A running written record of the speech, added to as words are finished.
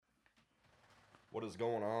What is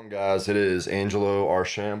going on, guys? It is Angelo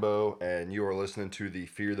Archambeau, and you are listening to the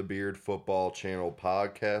Fear the Beard Football Channel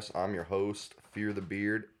podcast. I'm your host, Fear the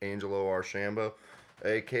Beard, Angelo Archambeau,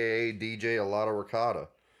 aka DJ Alada Ricotta.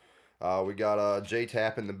 We got J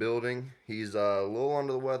Tap in the building. He's a little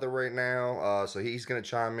under the weather right now, so he's gonna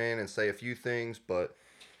chime in and say a few things, but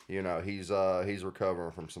he's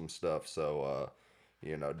recovering from some stuff, so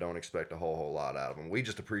don't expect a whole lot out of him. We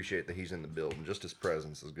just appreciate that he's in the building. Just his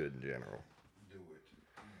presence is good in general. Do it.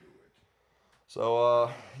 Do it. So,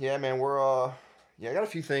 yeah, man, I got a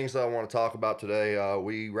few things that I want to talk about today.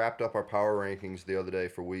 We wrapped up our power rankings the other day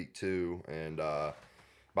for week 2, and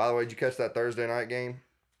by the way, did you catch that Thursday night game?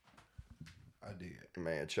 I did.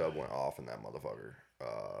 Man, Chubb went off in that motherfucker.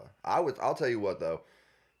 I'll tell you what though,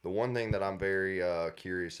 the one thing that I'm very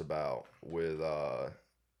curious about with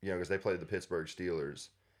because they played the Pittsburgh Steelers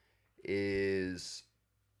is,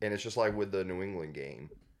 and it's just like with the New England game.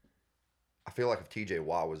 I feel like if T.J.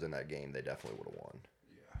 Watt was in that game, they definitely would have won.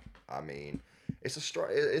 Yeah. I mean, it's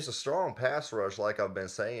a strong pass rush, like I've been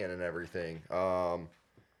saying and everything.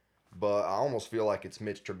 But I almost feel like it's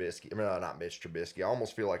Mitch Trubisky. I mean, not Mitch Trubisky. I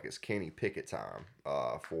almost feel like it's Kenny Pickett time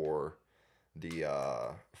for the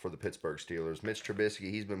Pittsburgh Steelers. Mitch Trubisky,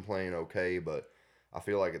 he's been playing okay, but I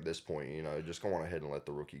feel like at this point, just go on ahead and let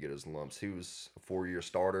the rookie get his lumps. He was a 4-year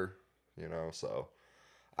starter, so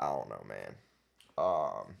I don't know, man.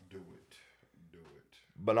 Do it. Do it.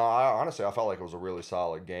 But no, honestly, I felt like it was a really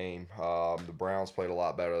solid game. The Browns played a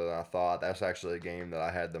lot better than I thought. That's actually a game that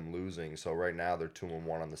I had them losing. So right now they're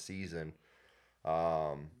 2-1 on the season.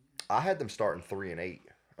 I had them starting 3-8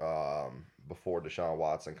 before Deshaun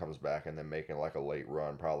Watson comes back, and then making like a late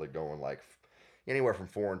run, probably going like anywhere from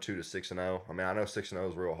 4-2 to 6-0. I mean, I know 6-0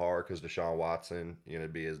 is real hard because Deshaun Watson,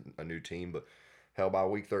 it'd be a new team, but hell, by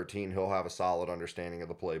week 13, he'll have a solid understanding of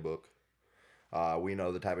the playbook. We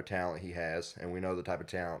know the type of talent he has, and we know the type of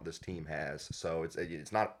talent this team has. So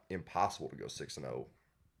it's not impossible to go 6-0,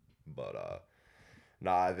 but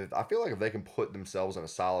nah, I feel like if they can put themselves in a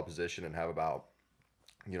solid position and have about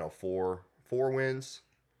four wins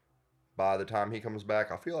by the time he comes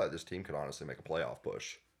back, I feel like this team could honestly make a playoff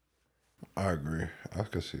push. I agree. I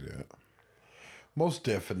can see that. Most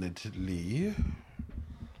definitely.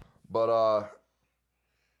 But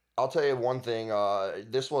I'll tell you one thing.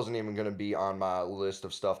 This wasn't even going to be on my list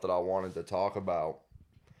of stuff that I wanted to talk about,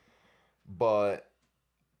 but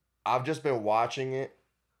I've just been watching it,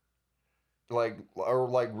 like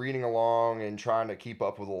reading along and trying to keep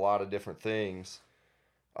up with a lot of different things.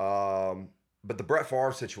 But the Brett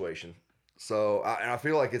Favre situation. So I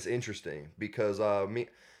feel like it's interesting because me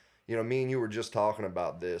and you were just talking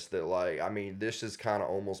about this. That like I mean, this has kind of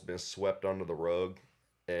almost been swept under the rug,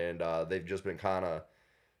 and they've just been kind of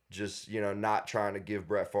just not trying to give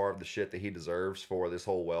Brett Favre the shit that he deserves for this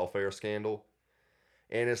whole welfare scandal.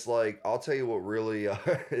 And it's like I'll tell you what really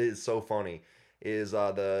is so funny is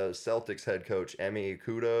the Celtics head coach Emi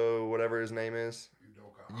Udoka, whatever his name is.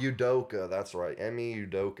 Udoka, that's right, Emi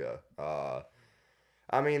Udoka.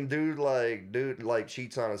 I mean, dude,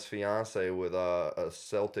 cheats on his fiance with a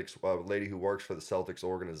Celtics lady who works for the Celtics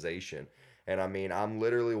organization. And I mean, I'm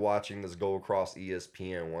literally watching this go across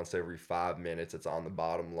ESPN once every 5 minutes. It's on the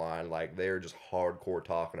bottom line. Like they're just hardcore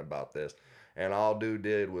talking about this. And all dude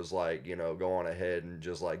did was like, go on ahead and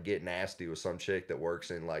just like get nasty with some chick that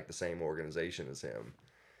works in like the same organization as him.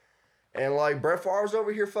 And like Brett Favre's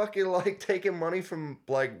over here fucking like taking money from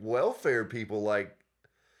like welfare people, like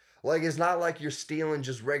it's not like you're stealing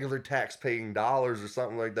just regular tax paying dollars or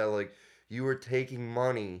something like that. Like you were taking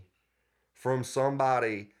money from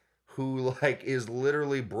somebody who like is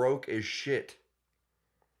literally broke as shit.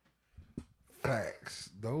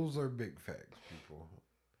 Facts. Those are big facts, people.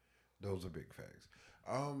 Those are big facts.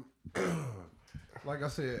 Um, like I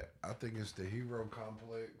said, I think it's the hero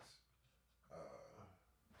complex.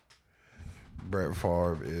 Brett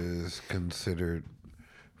Favre is considered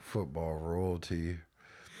football royalty.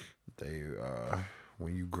 They,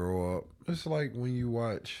 when you grow up, it's like when you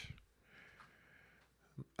watch.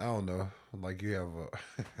 I don't know, like you have a.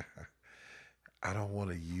 I don't want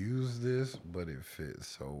to use this, but it fits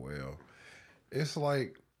so well. It's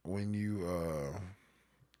like when you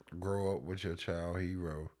grow up with your child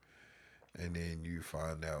hero, and then you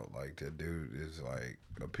find out like that dude is like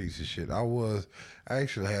a piece of shit. I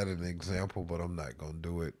actually had an example, but I'm not gonna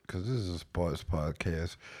do it because this is a sports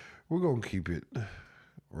podcast. We're gonna keep it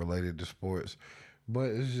related to sports, but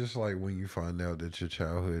it's just like when you find out that your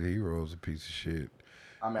childhood hero is a piece of shit.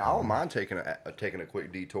 I mean, I don't mind taking a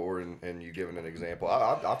quick detour and you giving an example.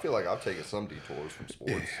 I feel like I've taken some detours from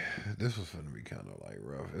sports. This was gonna be kind of like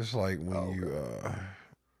rough. It's like when Oh, you okay.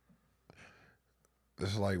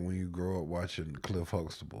 It's like when you grow up watching Cliff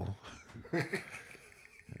Huxtable, and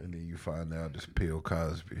then you find out it's Bill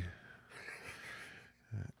Cosby,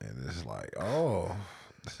 and it's like, oh,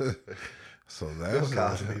 so Bill that's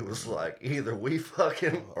Cosby was like, either we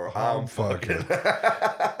fucking or I'm fucking.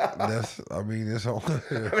 I mean, it's only.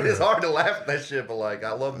 I mean, it's hard to laugh at that shit, but like,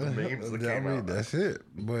 I love the memes that I came mean, out. that's it.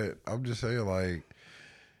 But I'm just saying, like,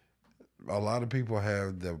 a lot of people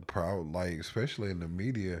have the problem, like, especially in the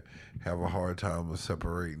media, have a hard time of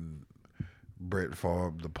separating Brett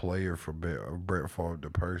Favre, the player, from Brett Favre,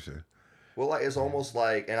 the person. Well, like, it's almost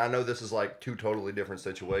like, and I know this is like two totally different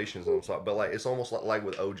situations, and I'm sorry, but like, it's almost like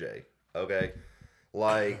with OJ, okay?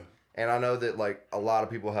 Like, and I know that like a lot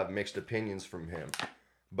of people have mixed opinions from him,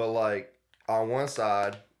 but like, on one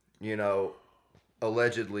side, you know,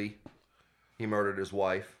 allegedly, he murdered his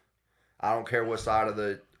wife. I don't care what side of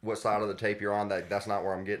the tape you're on. That's not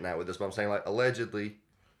where I'm getting at with this. But I'm saying, like, allegedly,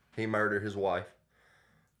 he murdered his wife.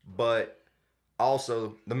 But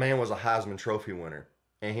also, the man was a Heisman Trophy winner,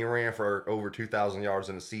 and he ran for over 2,000 yards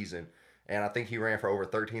in a season, and I think he ran for over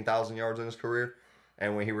 13,000 yards in his career.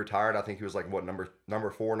 And when he retired, I think he was like what number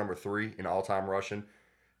 4, number 3 in all time rushing.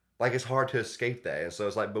 Like, it's hard to escape that. And so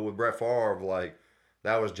it's like, but with Brett Favre, like,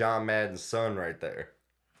 that was John Madden's son right there.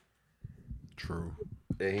 True.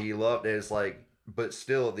 And he loved it. It's like, but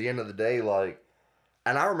still, at the end of the day, like,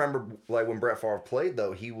 and I remember like when Brett Favre played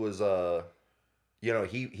though, he was you know,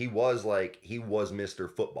 he was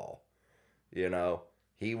Mr. Football. You know,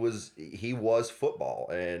 he was football,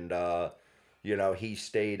 and you know, he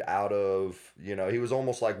stayed out of, you know, he was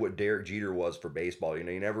almost like what Derek Jeter was for baseball. You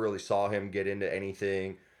know, you never really saw him get into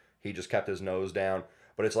anything. He just kept his nose down.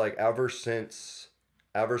 But it's like ever since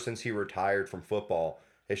he retired from football,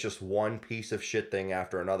 it's just one piece of shit thing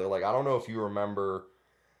after another. Like, I don't know if you remember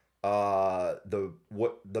the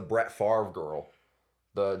Brett Favre girl,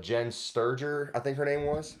 the Jen Sturger, I think her name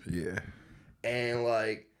was. Yeah. And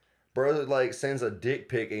like, brother like sends a dick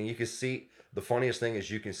pic, and you can see, the funniest thing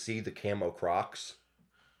is you can see the camo Crocs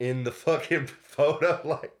in the fucking photo,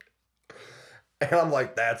 like. And I'm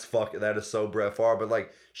like, that is so Brett Favre. But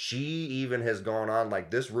like, she even has gone on, like,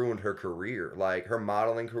 this ruined her career. Like, her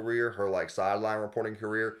modeling career, her like sideline reporting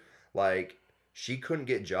career. Like, she couldn't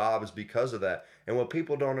get jobs because of that. And what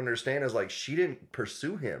people don't understand is like, she didn't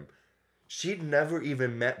pursue him. She'd never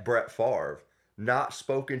even met Brett Favre, not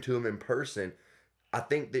spoken to him in person. I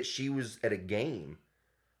think that she was at a game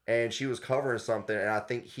and she was covering something. And I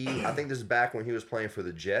think this is back when he was playing for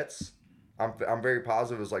the Jets. I'm very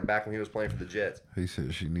positive it was like back when he was playing for the Jets. He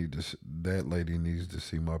said that lady needs to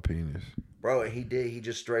see my penis. Bro, he did. He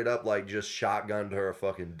just straight up like just shotgunned her a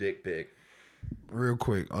fucking dick pic. Real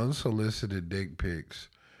quick, unsolicited dick pics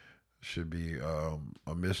should be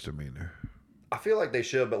a misdemeanor. I feel like they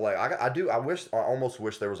should, but like I almost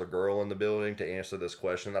wish there was a girl in the building to answer this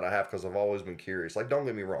question that I have, because I've always been curious. Like, don't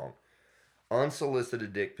get me wrong,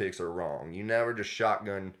 unsolicited dick pics are wrong. You never just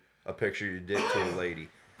shotgun a picture of your dick to a lady.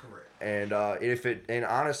 Correct. And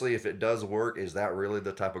honestly, if it does work, is that really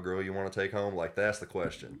the type of girl you want to take home? Like, that's the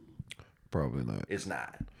question. Probably not. It's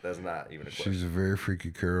not. That's not even a question. She's a very freaky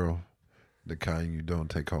girl. The kind you don't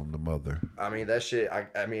take home to mother. I mean, that shit,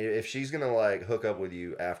 I mean, if she's going to, like, hook up with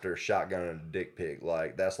you after shotgunning a dick pic,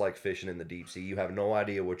 like, that's like fishing in the deep sea. You have no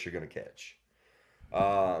idea what you're going to catch.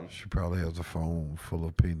 She probably has a phone full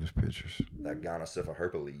of penis pictures. That gonorrhea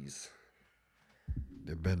herpes.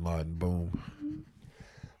 The Bin Laden boom.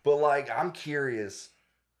 But, like, I'm curious.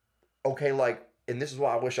 Okay, like, and this is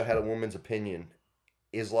why I wish I had a woman's opinion,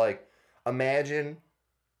 is, like, imagine...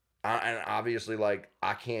 and obviously, like,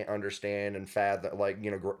 I can't understand and fathom, like,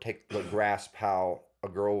 you know, grasp how a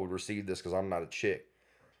girl would receive this, because I'm not a chick.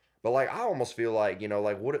 But, like, I almost feel like, you know,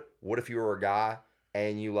 like, what if you were a guy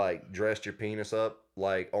and you, like, dressed your penis up,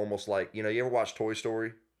 like, almost like, you know, you ever watch Toy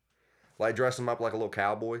Story? Like, dress him up like a little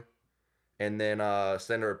cowboy, and then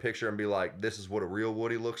send her a picture and be like, this is what a real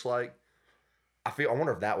Woody looks like. I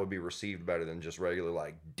wonder if that would be received better than just regular,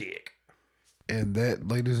 like, dick. And that,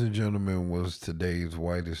 ladies and gentlemen, was today's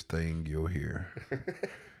whitest thing you'll hear.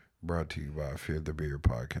 Brought to you by Fear the Beer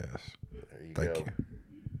Podcast. Thank you.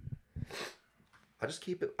 I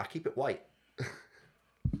keep it white.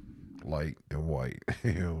 Light and white.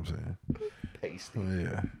 You know what I'm saying? Pasty.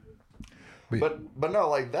 Yeah. But no,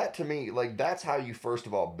 like, that to me, like, that's how you first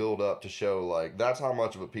of all build up to show, like, that's how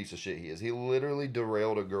much of a piece of shit he is. He literally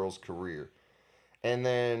derailed a girl's career. And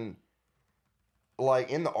then,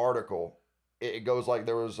 like, in the article, it goes like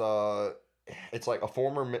there was it's like a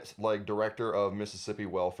former director of Mississippi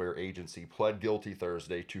Welfare Agency pled guilty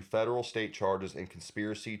Thursday to federal state charges in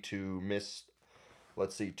conspiracy to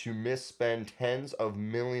misspend tens of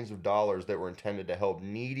millions of dollars that were intended to help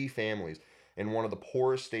needy families in one of the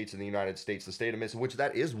poorest states in the United States, the state of Mississippi, which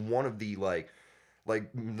that is one of the like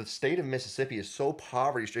the state of Mississippi is so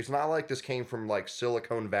poverty stricken. It's not like this came from like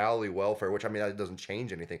Silicon Valley welfare, which I mean that doesn't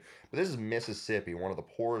change anything. But this is Mississippi, one of the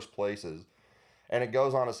poorest places. And it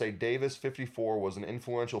goes on to say Davis 54 was an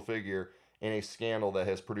influential figure in a scandal that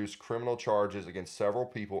has produced criminal charges against several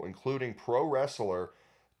people, including pro wrestler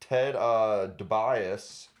Ted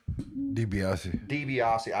DiBiase. DiBiase.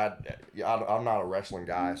 DiBiase. I'm not a wrestling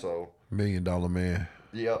guy, so. $1 Million Man.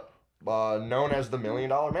 Yep. Known as the $1 Million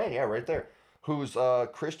Man. Yeah, right there. Whose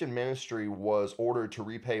Christian ministry was ordered to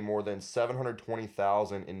repay more than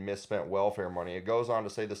 $720,000 in misspent welfare money. It goes on to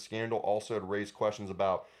say the scandal also had raised questions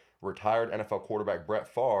about retired NFL quarterback Brett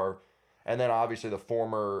Favre, and then obviously the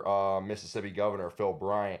former Mississippi governor Phil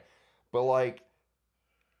Bryant. But like,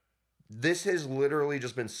 this has literally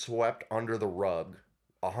just been swept under the rug,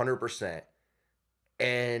 100%.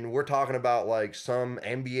 And we're talking about like some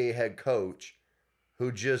NBA head coach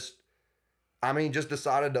who just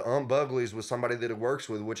decided to buglies with somebody that he works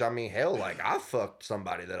with, which I mean, hell, like I fucked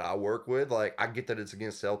somebody that I work with. Like I get that it's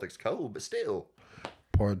against Celtics code, but still.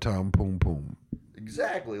 Part-time poom poom.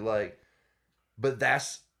 Exactly. Like, but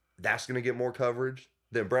that's going to get more coverage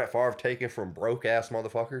than Brett Favre taking from broke ass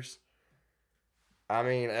motherfuckers. I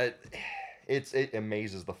mean, it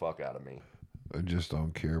amazes the fuck out of me. They just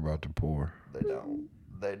don't care about the poor. They don't.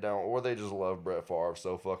 Or they just love Brett Favre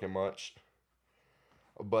so fucking much.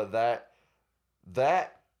 But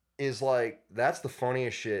that is like, that's the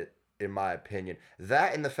funniest shit in my opinion.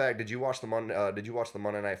 That and the fact, did you watch the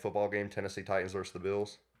Monday Night Football game, Tennessee Titans versus the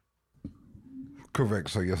Bills? Correct.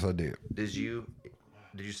 So yes, I did. Did you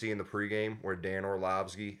see in the pregame where Dan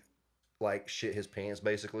Orlovsky like shit his pants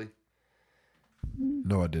basically?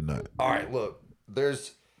 No, I did not. All right, look,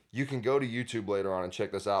 you can go to YouTube later on and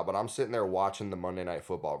check this out, but I'm sitting there watching the Monday Night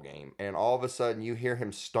Football game, and all of a sudden you hear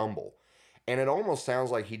him stumble. And it almost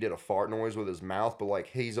sounds like he did a fart noise with his mouth, but like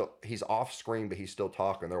he's off screen, but he's still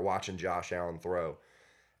talking. They're watching Josh Allen throw.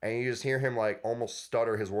 And you just hear him like almost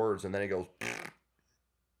stutter his words, and then he goes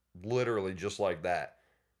literally just like that.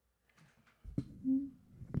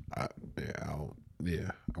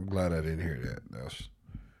 I'm glad I didn't hear that.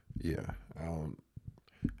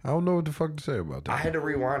 I don't know what the fuck to say about that. I had to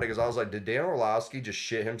rewind it because I was like, did Dan Orlovsky just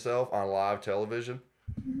shit himself on live television?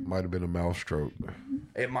 Might have been a mouth stroke.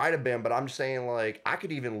 It might have been, but I'm just saying, like, I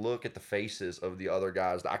could even look at the faces of the other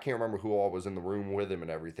guys. I can't remember who all was in the room with him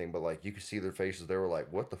and everything, but, like, you could see their faces. They were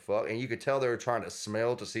like, what the fuck? And you could tell they were trying to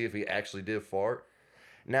smell to see if he actually did fart.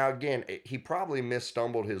 Now, again, he probably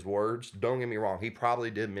misstumbled his words. Don't get me wrong. He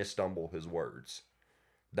probably did misstumble his words.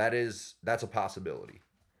 That's a possibility.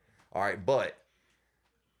 All right, but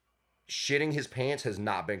shitting his pants has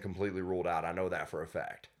not been completely ruled out. I know that for a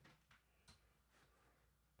fact.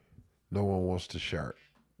 No one wants to shart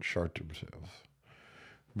themselves.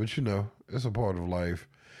 But you know, it's a part of life.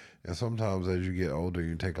 And sometimes as you get older,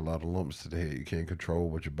 you take a lot of lumps to the head. You can't control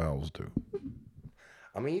what your bowels do.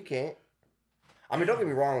 I mean, you can't. I mean, don't get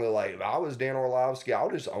me wrong, though. Like, if I was Dan Orlovsky, I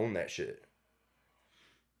would just own that shit.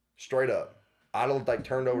 Straight up. I'd have, like,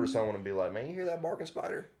 turned over to someone and be like, man, you hear that barking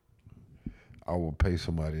spider? I will pay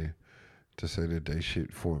somebody to say that they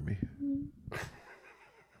shit for me.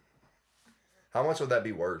 How much would that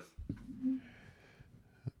be worth?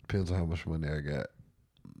 Depends on how much money I got.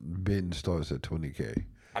 Bidding starts at $20K.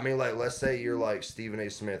 I mean, like, let's say you're like Stephen A.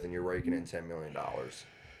 Smith and you're raking in $10 million.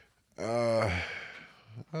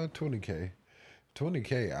 20K.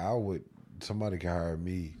 20K, somebody can hire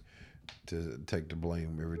me to take the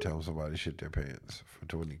blame every time somebody shit their pants. For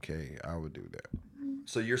 20K, I would do that.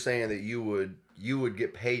 So you're saying that you would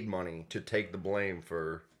get paid money to take the blame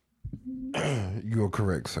for... You're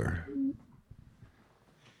correct, sir.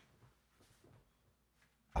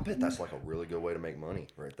 I bet that's like a really good way to make money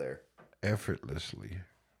right there. Effortlessly.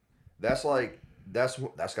 That's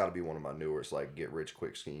got to be one of my newest like get rich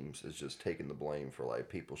quick schemes. Is just taking the blame for like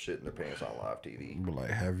people shitting their pants on live TV. But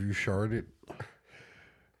like, have you sharded?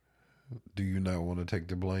 Do you not want to take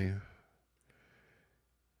the blame?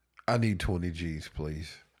 I need 20 G's,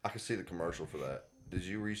 please. I can see the commercial for that. Did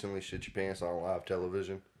you recently shit your pants on live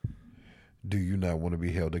television? Do you not want to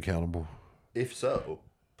be held accountable? If so,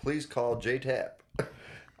 please call JTAP.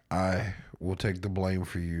 I will take the blame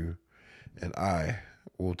for you, and I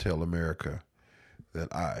will tell America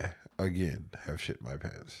that I, again, have shit my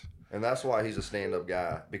pants. And that's why he's a stand-up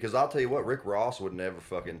guy. Because I'll tell you what, Rick Ross would never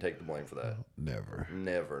fucking take the blame for that. Never.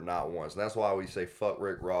 Never. Not once. And that's why we say, fuck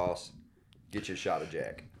Rick Ross, get you a shot of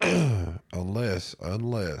Jack. Unless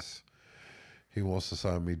he wants to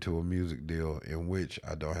sign me to a music deal in which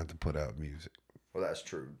I don't have to put out music. Well, that's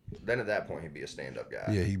true. Then at that point, he'd be a stand-up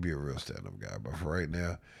guy. Yeah, he'd be a real stand-up guy. But for right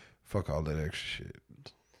now, Fuck all that extra shit.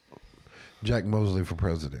 Jack Mosley for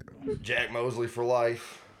president. Jack Mosley for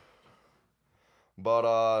life. But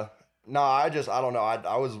no, I don't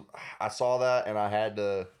know. I saw that and I had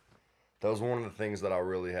to. That was one of the things that I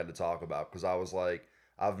really had to talk about because I was like,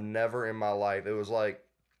 I've never in my life. It was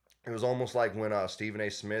almost like when Stephen A.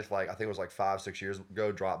 Smith, like I think it was like 5-6 years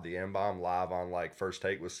ago, dropped the M-bomb live on like First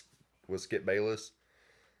Take with Skip Bayless,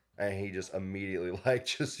 and he just immediately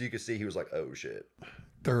you could see he was like, oh shit.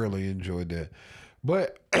 Thoroughly enjoyed that,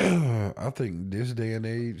 but I think this day and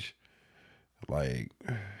age, like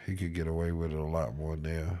he could get away with it a lot more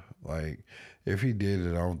now. Like if he did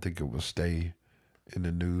it, I don't think it would stay in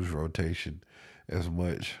the news rotation as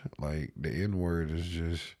much. Like the N-word is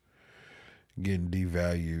just getting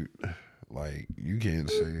devalued. Like you can't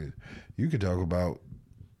say it. You could talk about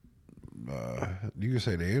you can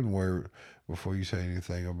say the N-word before you say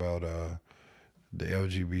anything about the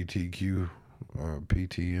LGBTQ or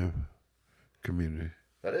PTM community.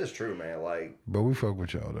 That is true, man. Like, but we fuck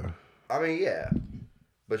with y'all though. I mean, yeah,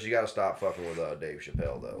 but you got to stop fucking with Dave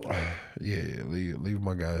Chappelle though. Like, yeah, leave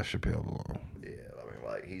my guy Chappelle alone. Yeah, I mean,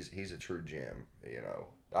 like he's a true gem. You know,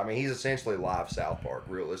 I mean, he's essentially live South Park.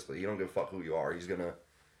 Realistically, you don't give a fuck who you are. He's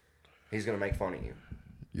gonna make fun of you.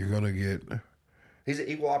 You're gonna get. He's an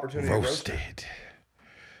equal opportunity roasted,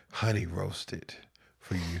 honey roasted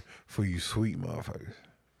for you sweet motherfuckers.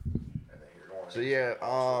 So yeah,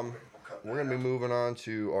 we're gonna be moving on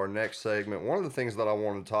to our next segment. One of the things that I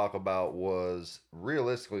wanted to talk about was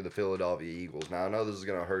realistically the Philadelphia Eagles. Now I know this is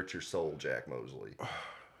gonna hurt your soul, Jack Mosley.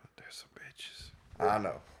 There's some bitches. I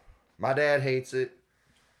know. My dad hates it.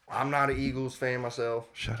 I'm not an Eagles fan myself.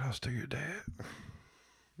 Shout outs to your dad.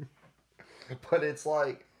 But it's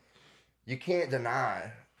like you can't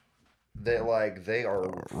deny that like they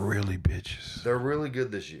are really bitches. They're really good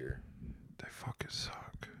this year. They fucking suck.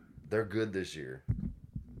 They're good this year.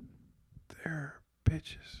 They're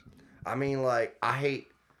bitches. I mean, like I hate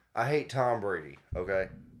Tom Brady. Okay.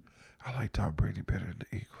 I like Tom Brady better than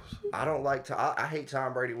the Eagles. I don't like I hate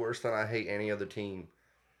Tom Brady worse than I hate any other team.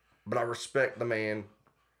 But I respect the man,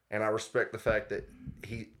 and I respect the fact that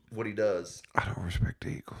what he does. I don't respect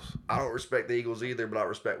the Eagles. I don't respect the Eagles either, but I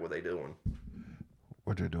respect what they're doing.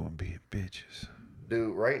 What they're doing being bitches.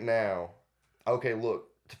 Dude, right now, okay, look,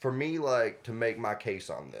 for me, like, to make my case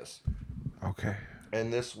on this. Okay.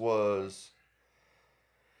 And this was,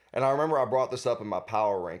 and I remember I brought this up in my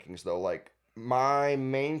power rankings, though. Like, my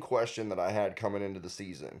main question that I had coming into the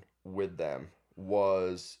season with them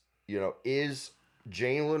was, you know, is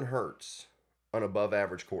Jalen Hurts an above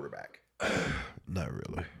average quarterback? Not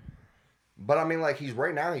really. But I mean, like, he's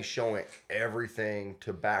showing everything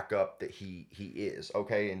to back up that he is.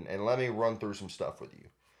 Okay, and let me run through some stuff with you.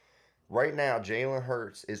 Right now, Jalen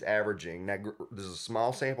Hurts is averaging, now this is a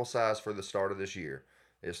small sample size for the start of this year.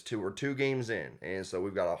 It's two games in, and so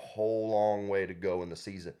we've got a whole long way to go in the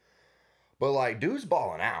season. But like, dude's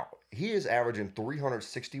balling out. He is averaging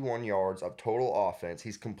 361 yards of total offense.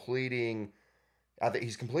 I think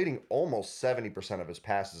he's completing almost 70% of his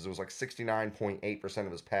passes. It was like 69.8%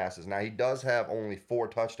 of his passes. Now, he does have only 4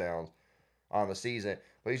 touchdowns on the season,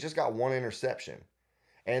 but he's just got 1 interception.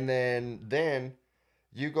 And then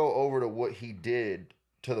you go over to what he did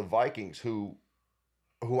to the Vikings, who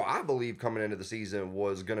I believe coming into the season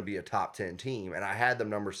was going to be a top 10 team. And I had them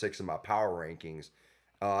number 6 in my power rankings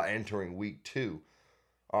entering week 2.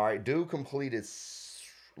 All right, dude completed,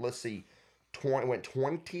 let's see, went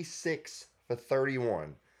 26 for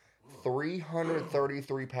 31,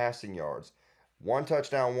 333 passing yards, 1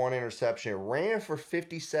 touchdown, 1 interception, ran for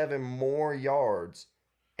 57 more yards,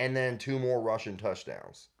 and then 2 more rushing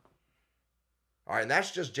touchdowns. All right, and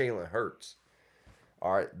that's just Jalen Hurts.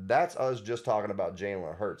 All right, that's us just talking about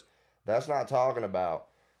Jalen Hurts. That's not talking about,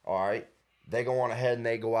 all right, they go on ahead and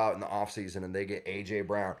they go out in the offseason and they get A.J.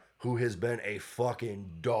 Brown, who has been a fucking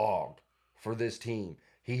dog for this team.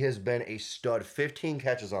 He has been a stud, 15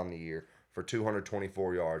 catches on the year for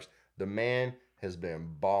 224 yards. The man has been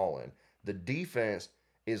balling. The defense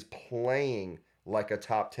is playing like a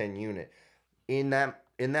top 10 unit. In that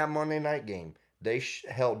Monday night game, they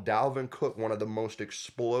held Dalvin Cook, one of the most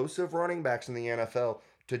explosive running backs in the NFL,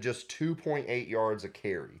 to just 2.8 yards a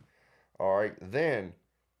carry. All right, then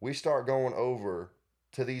we start going over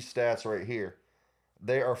to these stats right here.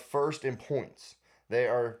 They are first in points. They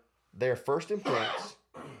are first in points.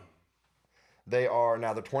 They are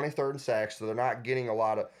now the 23rd in sacks, so they're not getting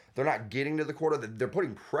to the quarter. They're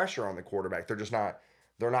putting pressure on the quarterback.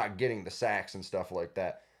 They're not getting the sacks and stuff like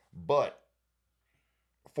that. But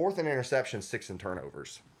 4th in interceptions, 6th in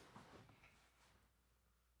turnovers.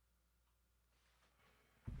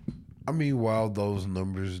 I mean, while those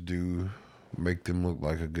numbers do make them look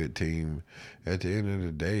like a good team. At the end of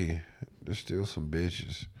the day, there's still some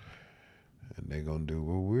bitches, and they're gonna do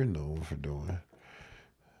what we're known for doing.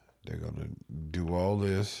 They're gonna do all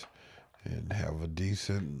this and have a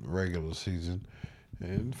decent regular season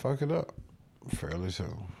and fuck it up, fairly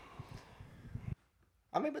so.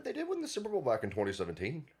 I mean, but they did win the Super Bowl back in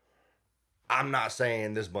 2017. I'm not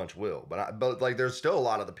saying this bunch will, but like there's still a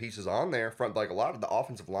lot of the pieces on there. Front like a lot of the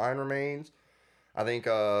offensive line remains. I think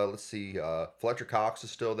let's see, Fletcher Cox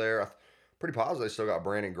is still there. Pretty positive they still got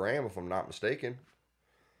Brandon Graham if I'm not mistaken.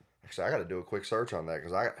 Actually, I got to do a quick search on that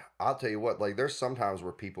because I'll tell you what, like there's sometimes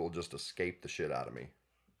where people just escape the shit out of me.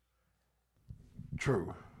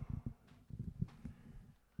 True.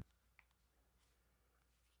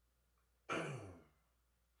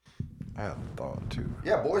 I had a thought too.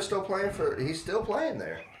 Yeah, boy's still playing he's still playing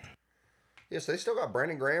there. Yes, they still got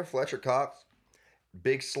Brandon Graham, Fletcher Cox,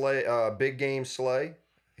 big game Slay.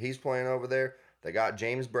 He's playing over there. They got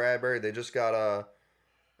James Bradbury. They just got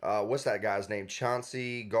what's that guy's name?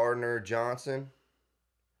 Chauncey Gardner Johnson.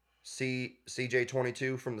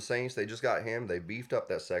 CJ22 from the Saints. They just got him. They beefed up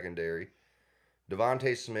that secondary.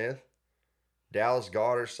 Devontae Smith. Dallas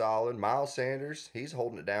Goedert solid. Miles Sanders. He's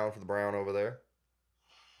holding it down for the Brown over there.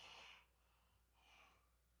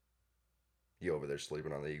 You over there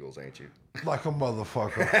sleeping on the Eagles, ain't you? Like a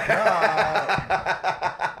motherfucker.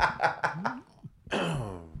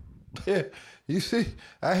 Yeah, you see,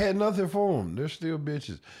 I had nothing for them. They're still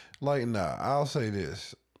bitches. Like, nah, I'll say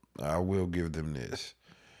this. I will give them this.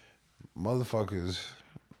 Motherfuckers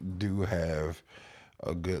do have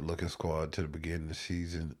a good-looking squad to the beginning of the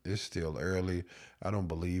season. It's still early. I don't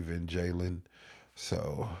believe in Jalen.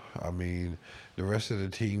 So, I mean, the rest of the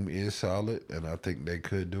team is solid, and I think they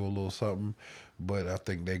could do a little something. But I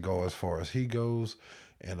think they go as far as he goes.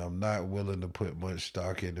 And I'm not willing to put much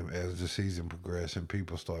stock in him as the season progresses and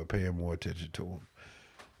people start paying more attention to him.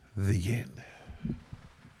 The end.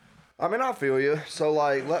 I mean, I feel you. So,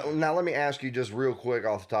 like, now let me ask you just real quick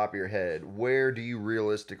off the top of your head. Where do you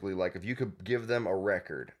realistically, like, if you could give them a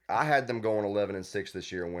record? I had them going 11-6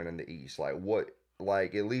 this year and winning the East. Like, what,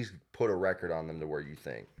 like, at least put a record on them to where you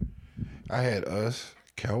think. I had us,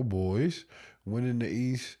 Cowboys, winning the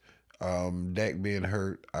East. Dak being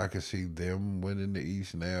hurt, I could see them winning the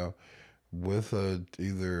East now with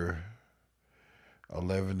either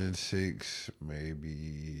 11-6,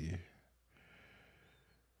 maybe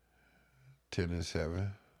 10-7,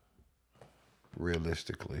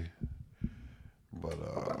 realistically. But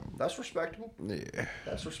Okay. That's respectable. Yeah,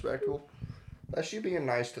 That's respectable. That's you being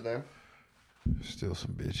nice to them. still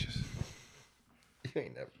some bitches. You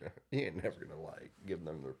ain't never gonna like give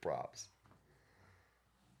them their props.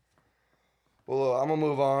 Well, I'm gonna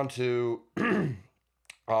move on to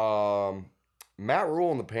Matt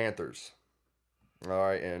Rule and the Panthers. All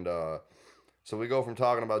right, and so we go from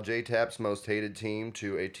talking about J-Tap's most hated team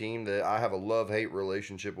to a team that I have a love-hate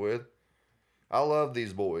relationship with. I love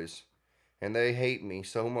these boys, and they hate me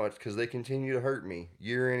so much because they continue to hurt me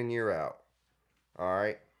year in and year out. All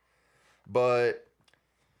right, but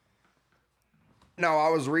no, I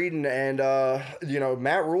was reading, and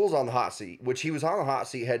Matt Rule's on the hot seat, which he was on the hot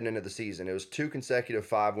seat heading into the season. It was 2 consecutive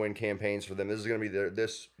 5-win campaigns for them. This is going to be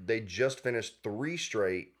they just finished 3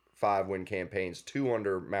 straight 5-win campaigns, 2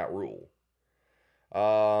 under Matt Rule.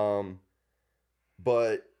 But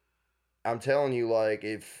I'm telling you, like,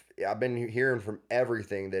 if I've been hearing from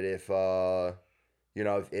everything that if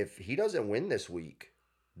he doesn't win this week,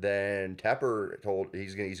 then Tepper told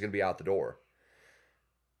he's gonna be out the door.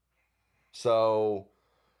 So,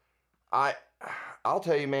 I'll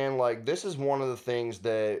tell you, man, like, this is one of the things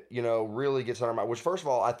that, really gets under my, which, first of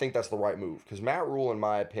all, I think that's the right move, because Matt Rule, in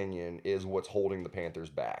my opinion, is what's holding the Panthers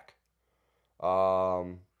back. I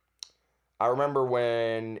remember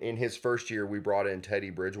when, in his first year, we brought in Teddy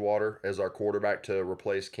Bridgewater as our quarterback to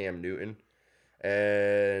replace Cam Newton,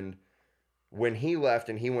 and when he left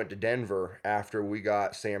and he went to Denver after we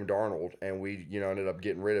got Sam Darnold, and we, ended up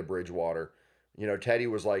getting rid of Bridgewater, Teddy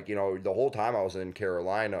was like, the whole time I was in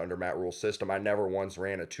Carolina under Matt Rule's system, I never once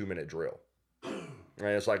ran a 2-minute drill. And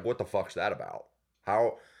it's like, what the fuck's that about?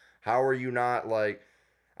 How are you not like,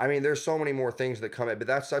 I mean, there's so many more things that come in, but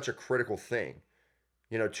that's such a critical thing.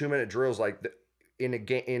 2-minute drills, like in a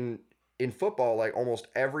game, in football, like almost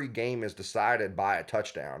every game is decided by a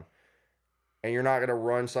touchdown. And you're not going to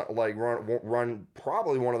run something like run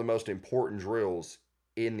probably one of the most important drills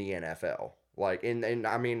in the NFL. Like, and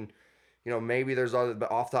I mean, maybe there's other,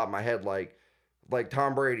 but off the top of my head, like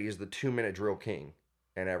Tom Brady is the 2-minute drill king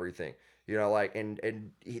and everything,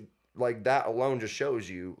 and he, like, that alone just shows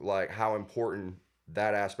you like how important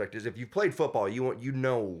that aspect is. If you've played football, you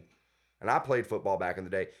know And I played football back in the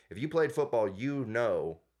day. If you played football, you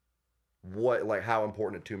know what like how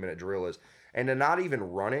important a 2 minute drill is. And to not even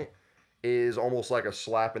run it is almost like a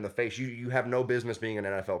slap in the face. You have no business being an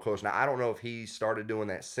NFL coach. Now I don't know if he started doing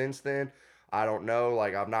that since then. I don't know.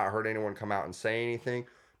 Like I've not heard anyone come out and say anything.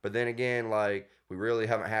 But then again, like we really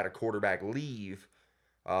haven't had a quarterback leave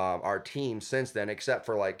our team since then, except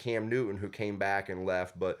for like Cam Newton who came back and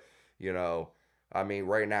left. But you know, I mean,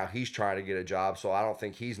 right now he's trying to get a job, so I don't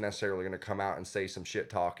think he's necessarily going to come out and say some shit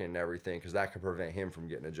talking and everything because that could prevent him from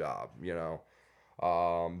getting a job. You know,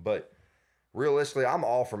 but realistically, I'm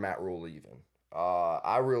all for Matt Rule leaving.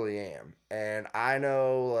 I really am. And I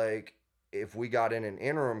know, like, if we got in an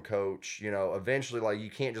interim coach, you know, eventually, like, you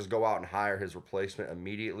can't just go out and hire his replacement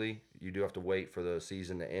immediately. You do have to wait for the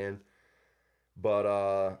season to end. But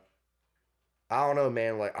I don't know,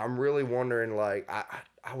 man. Like, I'm really wondering, like,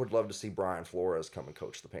 I would love to see Brian Flores come and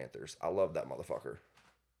coach the Panthers. I love that motherfucker.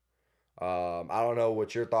 I don't know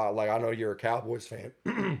what your thought. Like, I know you're a Cowboys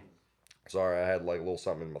fan. Sorry, I had like a little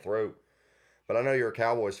something in my throat. But I know you're a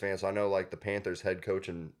Cowboys fan, so I know like the Panthers head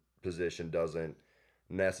coaching position doesn't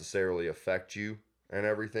necessarily affect you and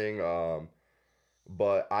everything.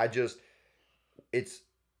 But I just, it's,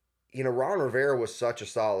 you know, Ron Rivera was such a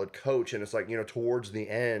solid coach, and it's like, you know, towards the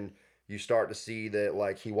end, you start to see that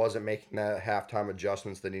like he wasn't making that halftime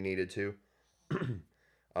adjustments that he needed to.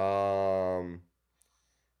 um,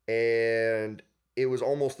 and it was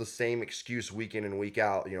almost the same excuse week in and week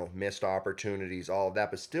out, you know, missed opportunities, all of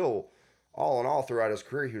that, but still, all in all, throughout his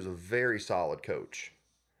career, he was a very solid coach,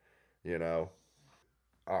 you know.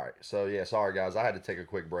 All right, so yeah, sorry guys, I had to take a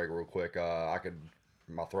quick break real quick.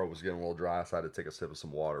 My throat was getting a little dry, so I had to take a sip of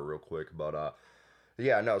some water real quick. But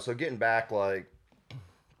yeah, no. So getting back, like,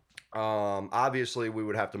 obviously we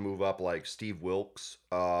would have to move up like Steve Wilkes,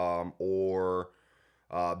 or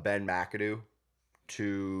Ben McAdoo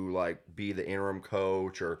to like be the interim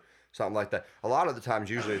coach or something like that. A lot of the times,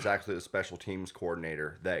 usually it's actually the special teams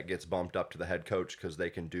coordinator that gets bumped up to the head coach because they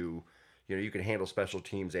can do, you know, you can handle special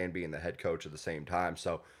teams and being the head coach at the same time.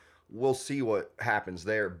 So we'll see what happens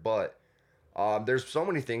there. But there's so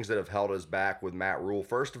many things that have held us back with Matt Rule.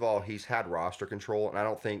 First of all, he's had roster control, and I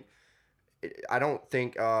don't think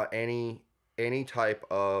any type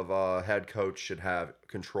of head coach should have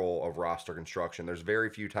control of roster construction. There's very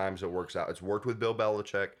few times it works out. It's worked with Bill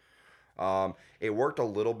Belichick. It worked a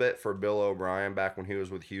little bit for Bill O'Brien back when he was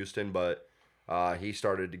with Houston, but he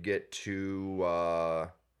started to get too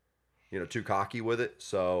cocky with it.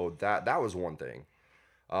 So that was one thing.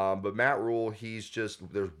 But Matt Rule,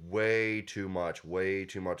 there's way too much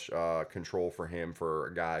control for him for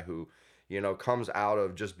a guy who, you know, comes out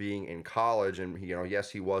of just being in college, and you know, yes,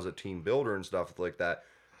 he was a team builder and stuff like that,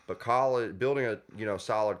 but building a, you know,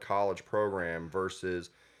 solid college program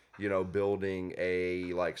versus, you know, building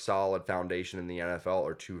a like solid foundation in the NFL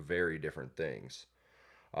are two very different things.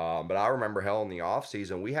 But I remember, hell, in the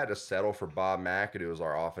offseason, we had to settle for Bob McAdoo as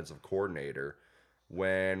our offensive coordinator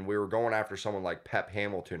when we were going after someone like Pep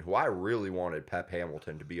Hamilton, who I really wanted Pep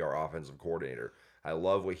Hamilton to be our offensive coordinator. I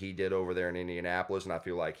love what he did over there in Indianapolis, and I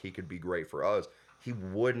feel like he could be great for us. He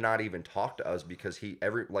would not even talk to us because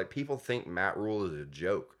people think Matt Rule is a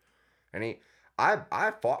joke. And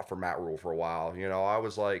I fought for Matt Rule for a while. You know, I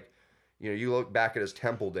was like, you know, you look back at his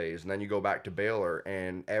Temple days, and then you go back to Baylor,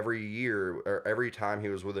 and every year or every time he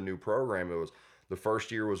was with a new program, it was the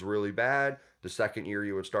first year was really bad. The second year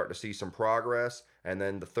you would start to see some progress, and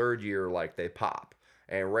then the third year, like, they pop.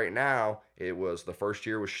 And right now, it was the first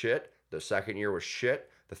year was shit, the second year was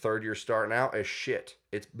shit, the third year starting out is shit.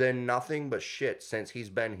 It's been nothing but shit since he's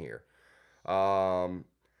been here. Um,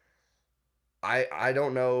 I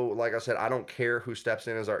don't know. Like I said, I don't care who steps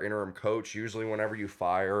in as our interim coach. Usually, whenever you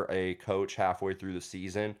fire a coach halfway through the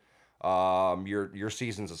season, your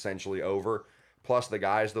season's essentially over. Plus, the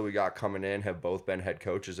guys that we got coming in have both been head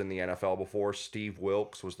coaches in the NFL before. Steve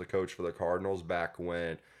Wilkes was the coach for the Cardinals back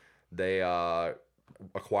when they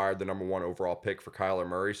acquired the number one overall pick for Kyler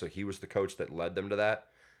Murray. So he was the coach that led them to that.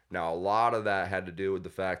 Now, a lot of that had to do with the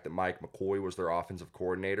fact that Mike McCoy was their offensive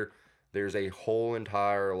coordinator. There's a whole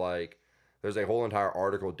entire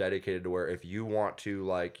article dedicated to where if you want to,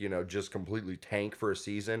 like, you know, just completely tank for a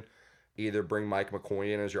season, either bring Mike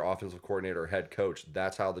McCoy in as your offensive coordinator or head coach.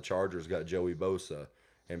 That's how the Chargers got Joey Bosa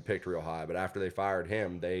and picked real high. But after they fired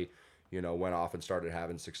him, they, you know, went off and started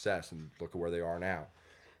having success, and look at where they are now.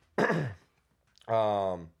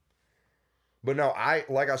 But no,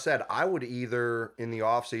 like I said, I would either, in the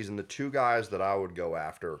offseason, the two guys that I would go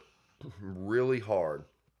after really hard,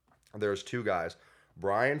 there's two guys.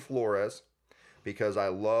 Brian Flores, because I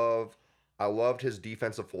loved his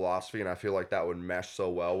defensive philosophy, and I feel like that would mesh so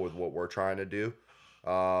well with what we're trying to do.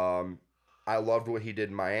 I loved what he did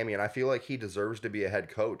in Miami, and I feel like he deserves to be a head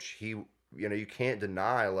coach. You can't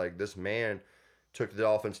deny like this man took the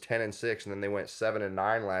Dolphins 10-6, and then they went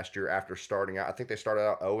 7-9 last year after starting out. I think they started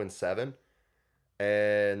out 0-7,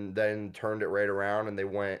 and then turned it right around, and they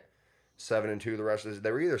went 7-2 the rest of this.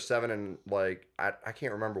 They were either 7 and like I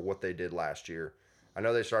can't remember what they did last year. I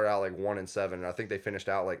know they started out like 1-7, and I think they finished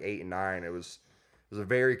out like 8-9. It was a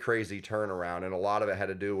very crazy turnaround, and a lot of it had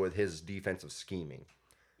to do with his defensive scheming.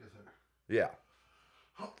 Yes, sir. Yeah.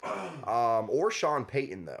 Or Sean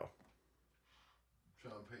Payton though.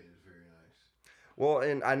 Sean Payton is very nice. Well,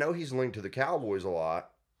 and I know he's linked to the Cowboys a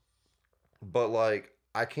lot, but like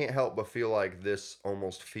I can't help but feel like this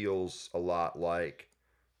almost feels a lot like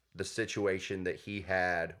the situation that he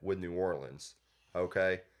had with New Orleans.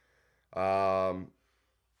 Okay. Um,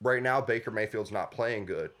 right now Baker Mayfield's not playing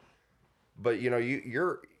good, but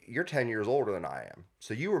you're 10 years older than I am,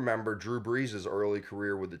 so you remember Drew Brees' early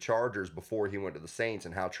career with the Chargers before he went to the Saints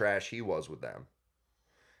and how trash he was with them.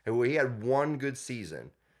 And he had one good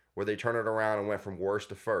season where they turned it around and went from worst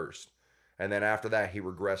to first, and then after that he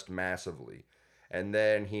regressed massively. And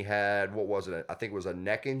then he had, what was it? I think it was a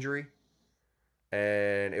neck injury,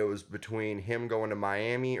 and it was between him going to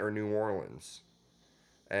Miami or New Orleans.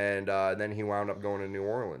 And then he wound up going to New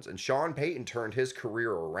Orleans. And Sean Payton turned his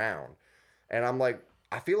career around. And I'm like,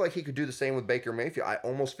 I feel like he could do the same with Baker Mayfield. I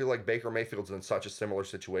almost feel like Baker Mayfield's in such a similar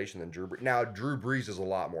situation than Drew Brees. Now, Drew Brees is a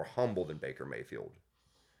lot more humble than Baker Mayfield.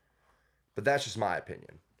 But that's just my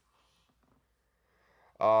opinion.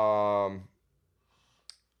 I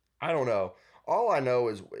don't know. All I know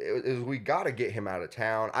is we got to get him out of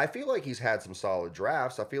town. I feel like he's had some solid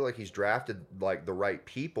drafts. I feel like he's drafted like the right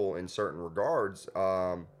people in certain regards.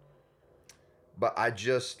 But I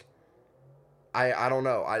don't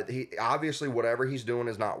know. He obviously whatever he's doing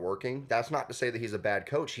is not working. That's not to say that he's a bad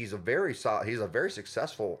coach. He's a very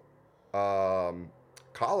successful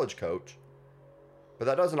college coach. But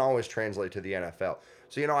that doesn't always translate to the NFL.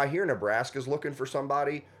 So, I hear Nebraska's looking for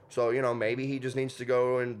somebody. So, maybe he just needs to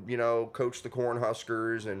go and, coach the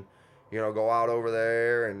Cornhuskers and, go out over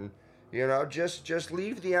there and, just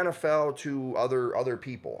leave the NFL to other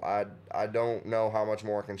people. I don't know how much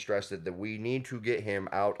more I can stress it that we need to get him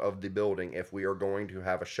out of the building if we are going to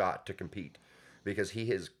have a shot to compete. Because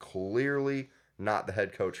he is clearly not the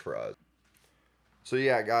head coach for us. So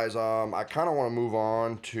yeah, guys, I kind of want to move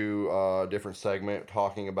on to a different segment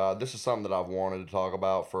talking about, this is something that I've wanted to talk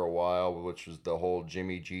about for a while, which was the whole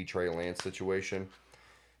Jimmy G, Trey Lance situation.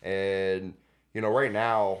 And, right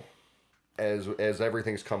now, as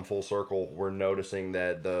everything's come full circle, we're noticing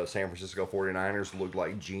that the San Francisco 49ers look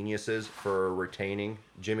like geniuses for retaining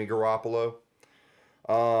Jimmy Garoppolo.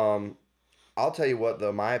 I'll tell you what,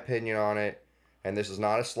 though, my opinion on it, and this is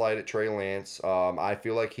not a slight at Trey Lance. I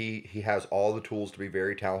feel like he has all the tools to be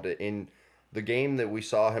very talented. In the game that we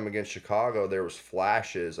saw him against Chicago, there was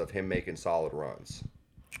flashes of him making solid runs.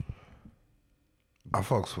 I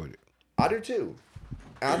fucks with it. I do too.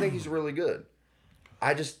 I think he's really good.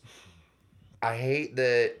 I hate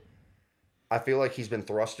that I feel like he's been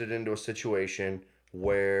thrusted into a situation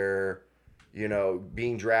where,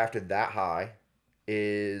 being drafted that high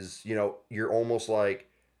is, you're almost like,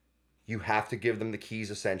 you have to give them the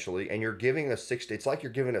keys essentially, and you're giving it's like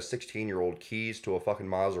you're giving a 16-year-old keys to a fucking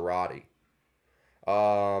Maserati.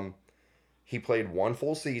 He played one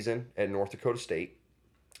full season at North Dakota State,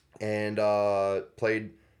 and I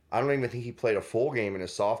don't even think he played a full game in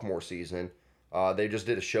his sophomore season. They just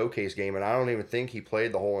did a showcase game, and I don't even think he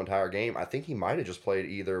played the whole entire game. I think he might have just played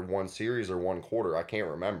either one series or one quarter. I can't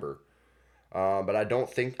remember. But I don't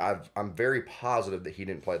think I'm very positive that he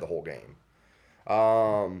didn't play the whole game.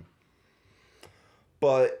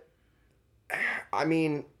 But, I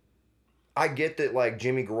mean, I get that, like,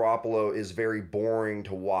 Jimmy Garoppolo is very boring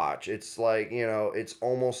to watch. It's like, it's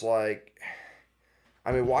almost like,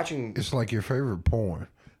 I mean, watching... It's like your favorite porn.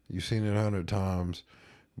 You've seen it 100 times,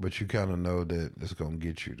 but you kind of know that it's going to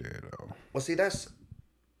get you there, though. Well, see,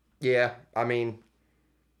 yeah, I mean,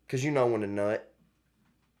 because you know when to nut.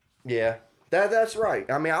 Yeah. That's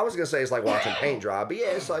right. I mean, I was gonna say it's like watching paint dry, but yeah,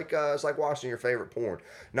 it's like watching your favorite porn.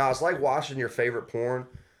 No, it's like watching your favorite porn,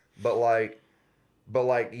 but like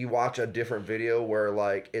you watch a different video where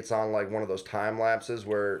like it's on like one of those time lapses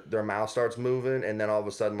where their mouth starts moving, and then all of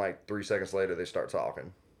a sudden, like 3 seconds later, they start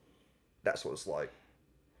talking. That's what it's like.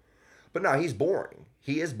 But no, he's boring.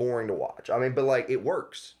 He is boring to watch. I mean, but like it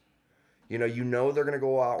works. You know they're gonna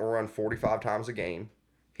go out and run 45 times a game.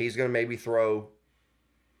 He's gonna maybe throw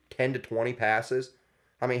 10 to 20 passes.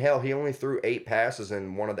 I mean, hell, he only threw 8 passes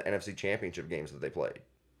in one of the NFC Championship games that they played.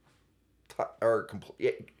 Or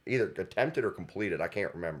either attempted or completed. I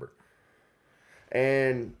can't remember.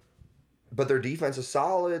 And but their defense is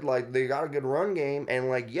solid. Like, they got a good run game. And,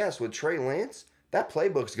 like, yes, with Trey Lance, that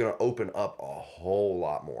playbook's going to open up a whole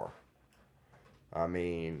lot more. I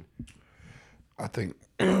mean, I think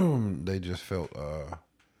they just felt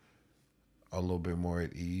a little bit more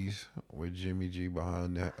at ease with Jimmy G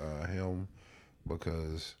behind him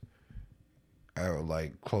because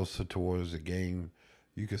like closer towards the game,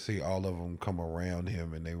 you could see all of them come around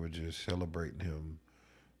him and they were just celebrating him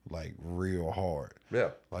like real hard. yeah.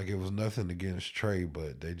 Like it was nothing against Trey,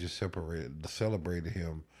 but they just celebrated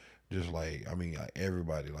him just like like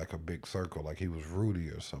everybody, like a big circle, like he was Rudy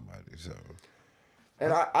or somebody. So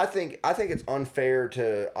And I think it's unfair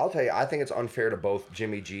to, I'll tell you, I think it's unfair to both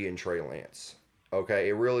Jimmy G and Trey Lance. Okay,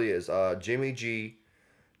 it really is. Jimmy G,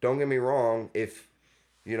 don't get me wrong, if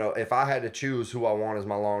I had to choose who I want as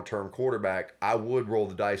my long-term quarterback, I would roll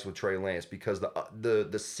the dice with Trey Lance because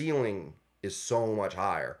the ceiling is so much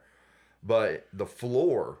higher. But the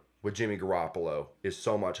floor with Jimmy Garoppolo is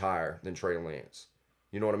so much higher than Trey Lance.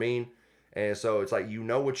 You know what I mean? And so it's like, you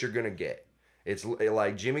know what you're going to get. It's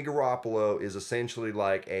like Jimmy Garoppolo is essentially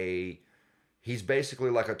like he's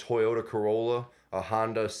basically like a Toyota Corolla, a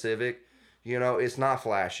Honda Civic. It's not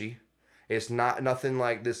flashy. It's not nothing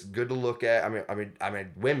like this good to look at. I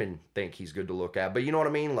mean, women think he's good to look at, but you know what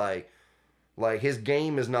I mean? Like his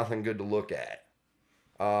game is nothing good to look at.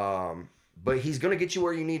 But he's gonna get you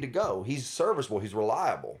where you need to go. He's serviceable. He's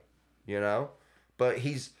reliable. But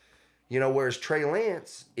whereas Trey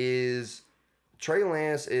Lance is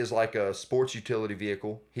like a sports utility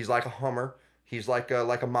vehicle. He's like a Hummer. He's like a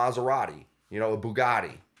Maserati. A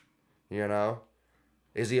Bugatti.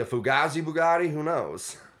 Is he a Fugazi Bugatti? Who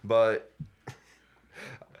knows? But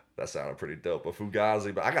that sounded pretty dope. A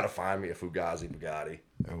Fugazi, but I gotta find me a Fugazi Bugatti.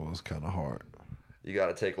 it was kind of hard. You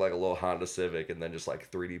gotta take like a little Honda Civic and then just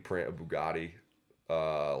like 3D print a Bugatti,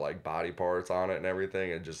 like body parts on it and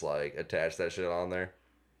everything, and just like attach that shit on there.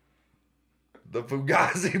 The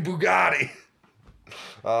Fugazi Bugatti.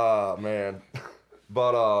 Oh man.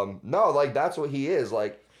 But no, like that's what he is.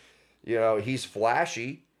 Like, he's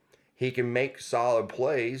flashy. He can make solid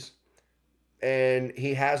plays. And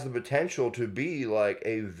he has the potential to be like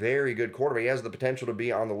a very good quarterback. He has the potential to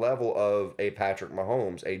be on the level of a Patrick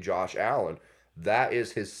Mahomes, a Josh Allen. That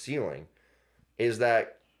is his ceiling. Is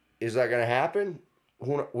that going to happen?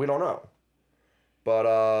 We don't know. But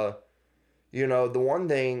the one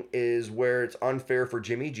thing is where it's unfair for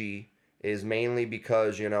Jimmy G is mainly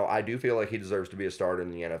because, I do feel like he deserves to be a starter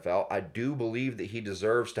in the NFL. I do believe that he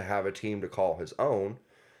deserves to have a team to call his own.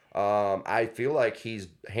 I feel like he's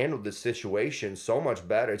handled this situation so much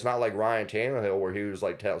better. It's not like Ryan Tannehill where he was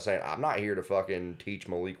like saying, I'm not here to fucking teach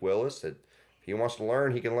Malik Willis. If he wants to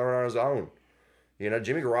learn, he can learn on his own.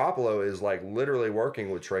 Jimmy Garoppolo is like literally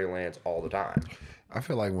working with Trey Lance all the time. I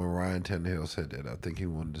feel like when Ryan Tannehill said that, I think he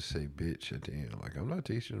wanted to say bitch at the end. Like, I'm not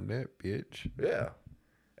teaching him that, bitch. Yeah.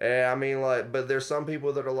 And I mean, like, but there's some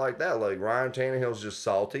people that are like that. Like, Ryan Tannehill's just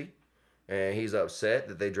salty. And he's upset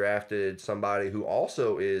that they drafted somebody who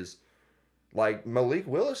also is like Malik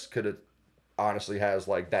Willis honestly has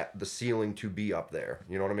like the ceiling to be up there.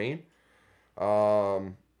 You know what I mean?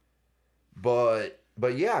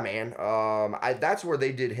 But yeah, man. That's where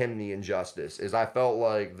they did him the injustice. Is I felt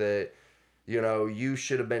like that, you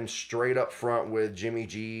should have been straight up front with Jimmy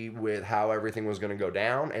G with how everything was going to go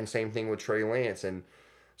down, and same thing with Trey Lance. And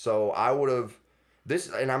so I would have.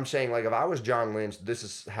 And I'm saying, like, if I was John Lynch, this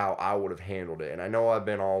is how I would have handled it. And I know I've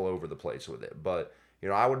been all over the place with it, but,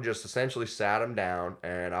 I would have just essentially sat him down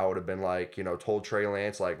and I would have been like, told Trey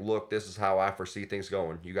Lance, like, look, this is how I foresee things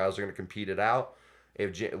going. You guys are going to compete it out.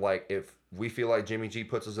 If we feel like Jimmy G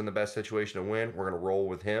puts us in the best situation to win, we're going to roll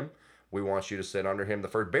with him. We want you to sit under him. The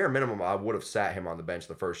first bare minimum, I would have sat him on the bench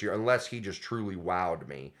the first year, unless he just truly wowed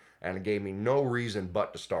me and gave me no reason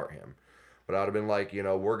but to start him. But I'd have been like,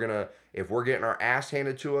 if we're getting our ass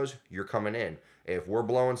handed to us, you're coming in. If we're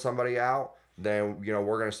blowing somebody out, then,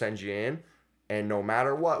 we're going to send you in. And no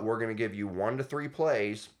matter what, we're going to give you 1 to 3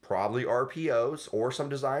 plays, probably RPOs or some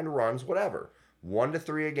designed runs, whatever. 1 to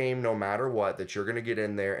 3 a game, no matter what, that you're going to get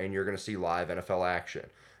in there and you're going to see live NFL action.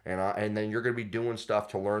 And then you're going to be doing stuff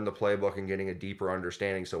to learn the playbook and getting a deeper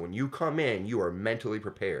understanding. So when you come in, you are mentally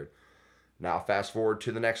prepared. Now, fast forward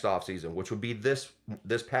to the next offseason, which would be this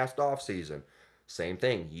past offseason. Same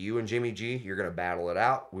thing. You and Jimmy G, you're going to battle it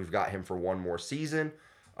out. We've got him for 1 more season.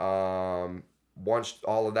 Once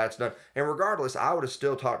all of that's done. And regardless, I would have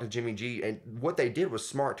still talked to Jimmy G. And what they did was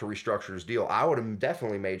smart to restructure his deal. I would have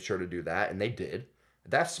definitely made sure to do that, and they did.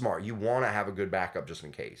 That's smart. You want to have a good backup just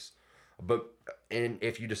in case. And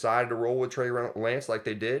if you decided to roll with Trey Lance like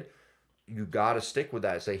they did, you got to stick with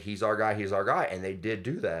that. Say, he's our guy, and they did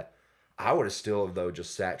do that. I would have still, though,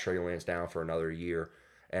 just sat Trey Lance down for another year.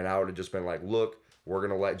 And I would have just been like, look, we're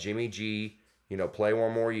going to let Jimmy G, play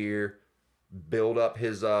one more year, build up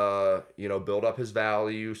his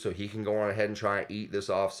value so he can go on ahead and try and eat this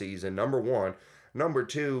offseason. Number one. Number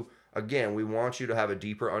two, again, we want you to have a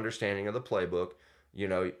deeper understanding of the playbook,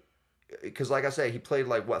 because like I said, he played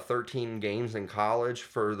 13 games in college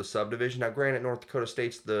for the subdivision. Now, granted, North Dakota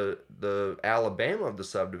State's the Alabama of the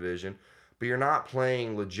subdivision, but you're not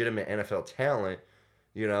playing legitimate NFL talent,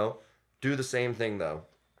 Do the same thing, though.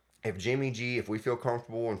 If Jimmy G, if we feel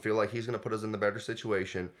comfortable and feel like he's going to put us in the better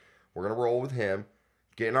situation, we're going to roll with him,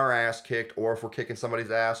 getting our ass kicked, or if we're kicking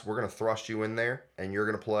somebody's ass, we're going to thrust you in there, and you're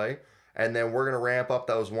going to play. And then we're going to ramp up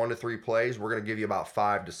those 1 to 3 plays. We're going to give you about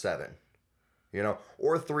 5 to 7,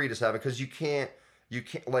 or 3 to 7, because you can't,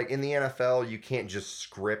 like in the NFL, you can't just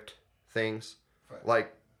script things. Right.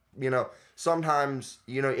 Sometimes,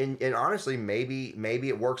 and honestly, maybe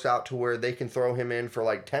it works out to where they can throw him in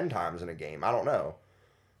for 10 times in a game. I don't know.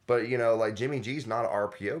 But, Jimmy G's not an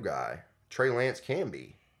RPO guy. Trey Lance can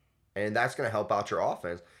be. And that's going to help out your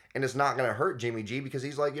offense. And it's not going to hurt Jimmy G because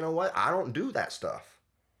he's like, you know what? I don't do that stuff.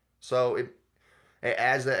 So it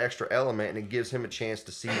adds that extra element, and it gives him a chance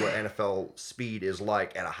to see what NFL speed is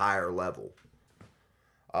like at a higher level.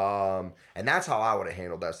 And that's how I would have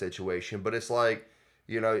handled that situation. But it's like,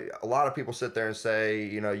 a lot of people sit there and say,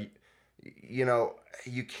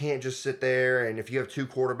 you can't just sit there, and if you have 2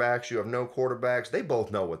 quarterbacks, you have no quarterbacks. They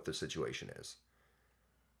both know what the situation is.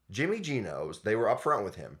 Jimmy G knows. They were upfront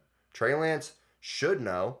with him. Trey Lance should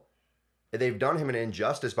know. They've done him an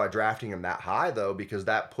injustice by drafting him that high, though, because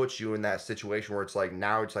that puts you in that situation where it's like,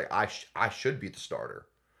 now it's like, I should be the starter.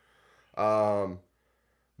 But,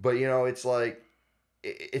 it's like,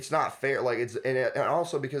 it's not fair. And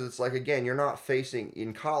also because it's like, again, you're not facing,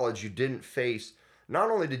 in college, not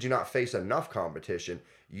only did you not face enough competition,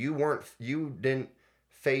 you didn't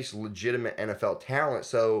face legitimate NFL talent.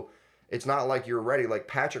 So it's not like you're ready. Like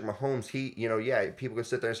Patrick Mahomes, people can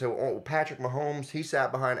sit there and say, well, Patrick Mahomes, he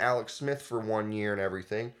sat behind Alex Smith for 1 year and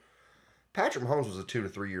everything. Patrick Mahomes was a 2 to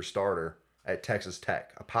 3 year starter at Texas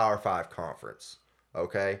Tech, a Power 5 conference.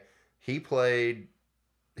 Okay? The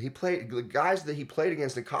guys that he played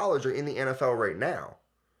against in college are in the NFL right now.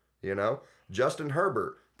 Justin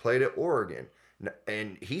Herbert played at Oregon.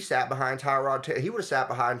 And he sat behind Tyrod Taylor. He would have sat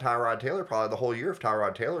behind Tyrod Taylor probably the whole year if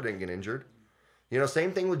Tyrod Taylor didn't get injured.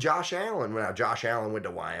 Same thing with Josh Allen. Now, Josh Allen went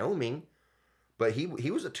to Wyoming, but he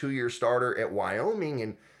was a 2-year starter at Wyoming.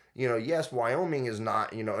 And, yes, Wyoming is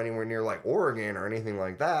not, anywhere near like Oregon or anything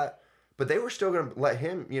like that. But they were still going to let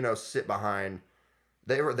him, sit behind.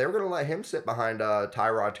 They were going to let him sit behind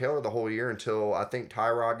Tyrod Taylor the whole year until I think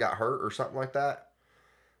Tyrod got hurt or something like that.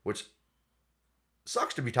 Which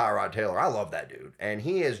sucks to be Tyrod Taylor. I love that dude. And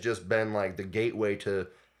he has just been like the gateway to,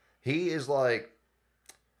 he is like,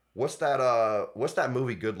 what's that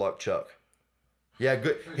movie, Good Luck Chuck? Yeah,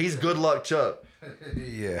 he's Good Luck Chuck.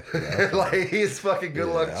 Yeah. He's fucking Good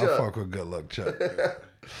Luck Chuck. I fuck with Good Luck Chuck.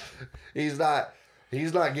 He's not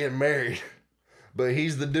getting married, but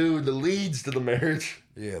he's the dude that leads to the marriage.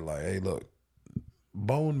 Yeah, hey, look,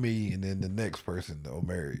 bone me, and then the next person will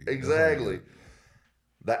marry you. Exactly.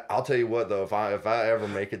 That I'll tell you what though, if I ever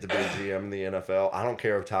make it to be GM in the NFL, I don't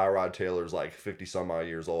care if Tyrod Taylor's 50 some odd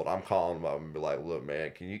years old. I'm calling him up and be like, look,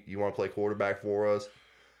 man, can you want to play quarterback for us?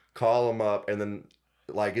 Call him up, and then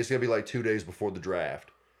it's gonna be 2 days before the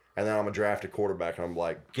draft, and then I'm gonna draft a quarterback, and I'm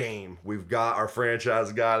like, game, we've got our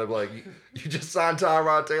franchise guy. They're like, you just signed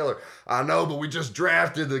Tyrod Taylor. I know, but we just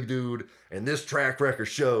drafted the dude, and this track record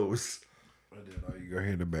shows. And then all you go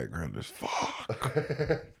hear in the background is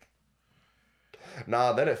fuck.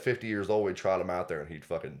 Nah, then at 50 years old, we'd trot him out there and he'd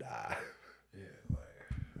fucking die. Yeah,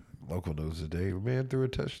 local news today. Man threw a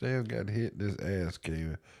touchdown, got hit, and his ass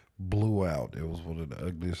blew out. It was one of the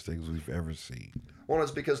ugliest things we've ever seen. Well,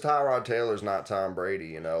 it's because Tyrod Taylor's not Tom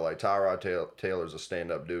Brady, Tyrod Taylor's a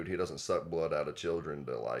stand-up dude. He doesn't suck blood out of children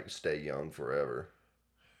to, stay young forever.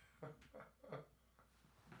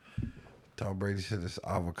 Tom Brady said it's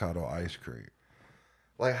avocado ice cream.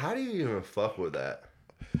 How do you even fuck with that?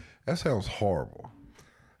 That sounds horrible.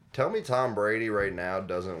 Tell me Tom Brady right now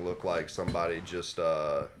doesn't look like somebody just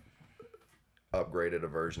upgraded a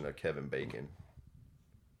version of Kevin Bacon.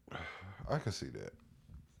 I can see that.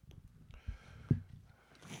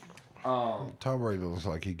 Tom Brady looks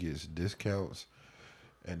like he gets discounts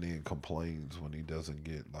and then complains when he doesn't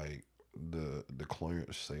get the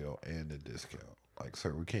clearance sale and the discount.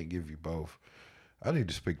 Sir, we can't give you both. I need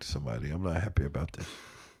to speak to somebody. I'm not happy about this.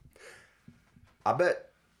 I bet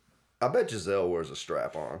Giselle wears a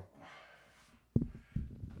strap on.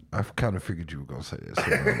 I kind of figured you were going to say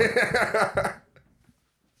that.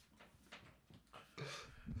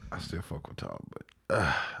 I still fuck with Tom, but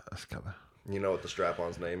that's kind of. You know what the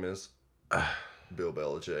strap-on's name is? Bill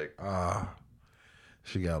Belichick.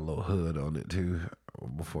 She got a little hood on it too.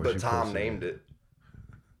 Before But she Tom puts named it.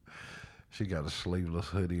 She got a sleeveless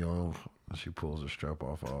hoodie on. She pulls her strap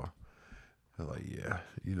off. I'm like, yeah,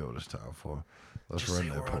 you know what it's time for. Let's Just run say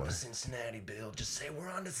that we're play. on to Cincinnati, Bill. Just say we're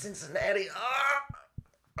on to Cincinnati.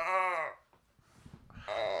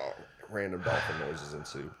 Random dolphin noises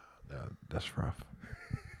ensue. That's rough.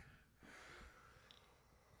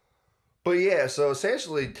 But yeah, so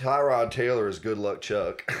essentially Tyrod Taylor is good luck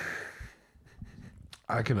Chuck.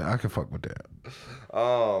 I can fuck with that.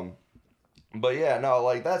 But yeah, no,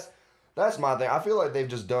 like that's my thing. I feel like they've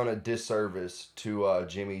just done a disservice to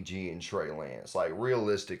Jimmy G and Trey Lance. Like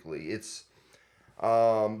realistically, it's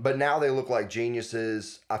but now they look like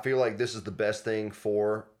geniuses. I feel like this is the best thing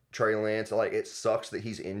for Trey Lance. Like it sucks that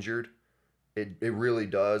he's injured. It really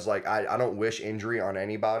does. Like I don't wish injury on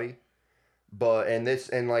anybody. But and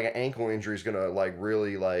like an ankle injury is gonna like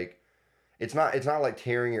really like it's not like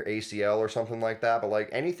tearing your ACL or something like that, but like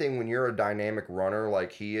anything when you're a dynamic runner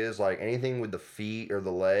like he is, like anything with the feet or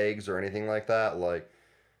the legs or anything like that, like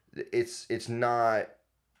it's just not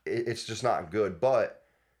good. But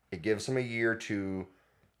it gives him a year to,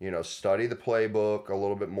 study the playbook a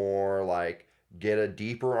little bit more, like get a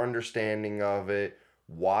deeper understanding of it,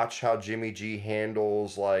 watch how Jimmy G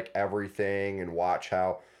handles like everything, and watch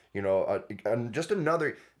how just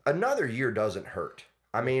another year doesn't hurt.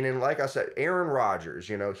 I mean, and like I said, Aaron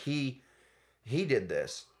Rodgers, he did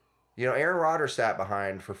this. Aaron Rodgers sat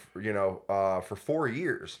behind for 4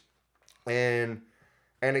 years, and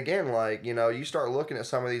again, like you start looking at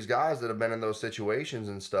some of these guys that have been in those situations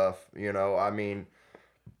and stuff. I mean,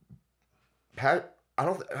 do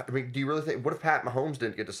you really think? What if Pat Mahomes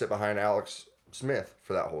didn't get to sit behind Alex Smith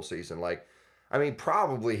for that whole season? Like, I mean,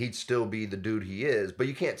 probably he'd still be the dude he is, but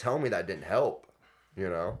you can't tell me that didn't help,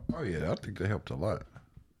 Oh, yeah, I think they helped a lot.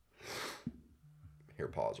 Here,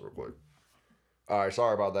 pause real quick. All right,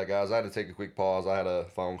 sorry about that, guys. I had to take a quick pause. I had a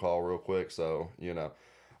phone call real quick, so,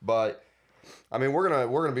 But, I mean, we're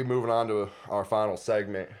gonna be moving on to our final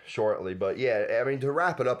segment shortly. But, yeah, I mean, to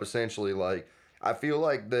wrap it up, essentially, like, I feel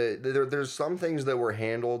like there's some things that were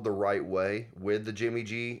handled the right way with the Jimmy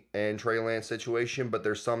G and Trey Lance situation, but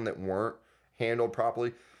there's some that weren't handled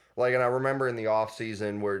properly. Like, and I remember in the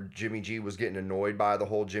offseason where Jimmy G was getting annoyed by the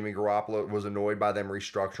whole Jimmy Garoppolo, was annoyed by them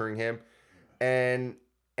restructuring him. And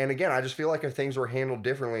again, I just feel like if things were handled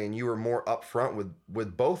differently and you were more upfront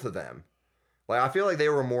with both of them, like I feel like they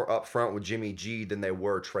were more upfront with Jimmy G than they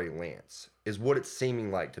were Trey Lance, is what it's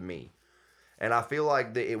seeming like to me. And I feel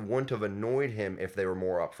like it wouldn't have annoyed him if they were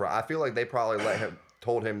more upfront. I feel like they probably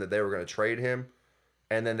told him that they were going to trade him,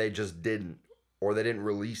 and then they just didn't, or they didn't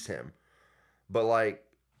release him. But like,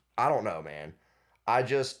 I don't know, man.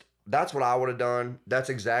 That's what I would have done. That's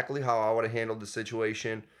exactly how I would have handled the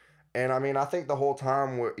situation. And I mean, I think the whole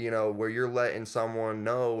time where you're letting someone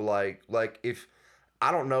know, like if,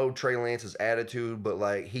 I don't know Trey Lance's attitude, but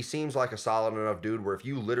like he seems like a solid enough dude where if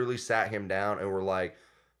you literally sat him down and were like,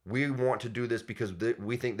 we want to do this because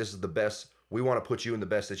we think this is the best, we want to put you in the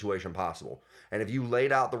best situation possible. And if you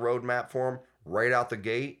laid out the roadmap for him right out the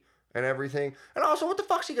gate and everything, and also what the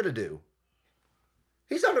fuck's he going to do?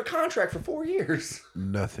 He's under contract for 4 years.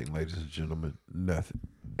 Nothing, ladies and gentlemen. Nothing.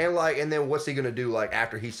 And then what's he gonna do? Like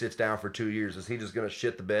after he sits down for 2 years, is he just gonna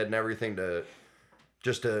shit the bed and everything to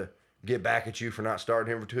get back at you for not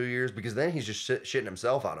starting him for 2 years? Because then he's just shitting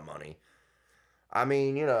himself out of money. I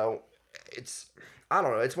mean, I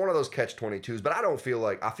don't know. It's one of those catch-22s. But I feel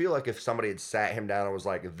like if somebody had sat him down and was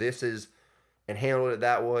like, "This is," and handled it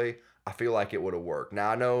that way, I feel like it would have worked. Now,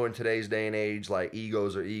 I know in today's day and age, like,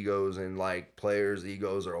 egos are egos, and, like, players'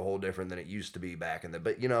 egos are a whole different than it used to be back in the...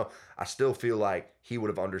 But, I still feel like he would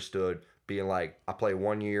have understood being like, I play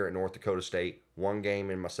 1 year at North Dakota State, 1 game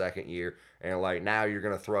in my second year, and, like, now you're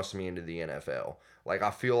going to thrust me into the NFL. Like, I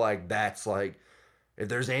feel like that's, like, if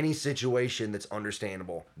there's any situation that's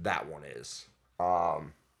understandable, that one is. But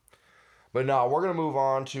no, we're going to move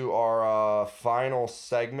on to our final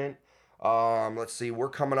segment. Let's see, we're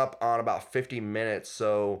coming up on about 50 minutes,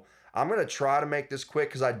 so I'm going to try to make this quick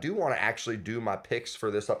because I do want to actually do my picks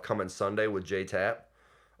for this upcoming Sunday with J-Tap.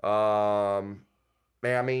 Man,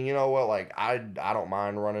 I mean, you know what, like, I don't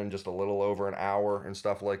mind running just a little over an hour and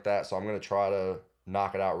stuff like that, so I'm going to try to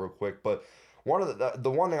knock it out real quick. But one of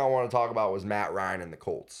the one thing I want to talk about was Matt Ryan and the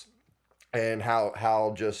Colts, and how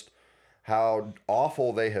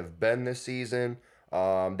awful they have been this season.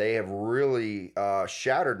 They have really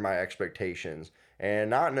shattered my expectations, and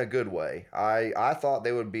not in a good way. I thought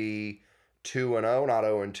they would be 2-0, not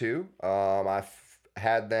 0-2. I've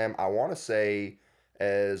had them, I want to say,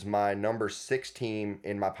 as my number 6 team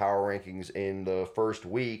in my power rankings in the first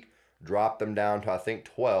week, dropped them down to I think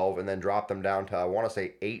 12, and then dropped them down to I want to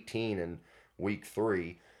say 18 in week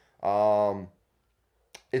 3.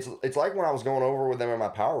 It's like when I was going over with them in my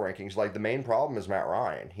power rankings. Like the main problem is Matt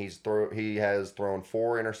Ryan. He has thrown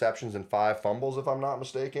 4 interceptions and 5 fumbles, if I'm not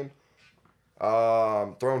mistaken.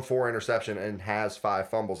 Thrown 4 interception and has 5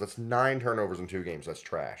 fumbles. That's 9 turnovers in 2 games. That's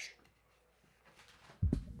trash.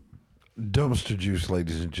 Dumpster juice,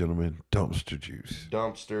 ladies and gentlemen. Dumpster juice.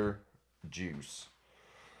 Dumpster juice.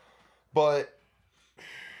 But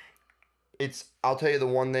I'll tell you the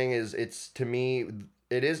one thing is, to me,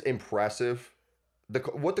 it is impressive.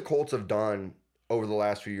 What the Colts have done over the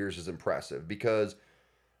last few years is impressive because,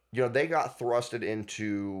 they got thrusted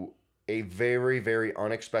into a very, very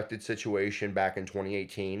unexpected situation back in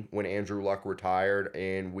 2018 when Andrew Luck retired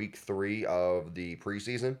in week 3 of the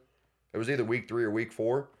preseason. It was either week 3 or week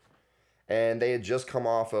 4. And they had just come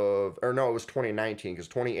off of, or no, it was 2019 because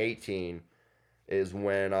 2018 is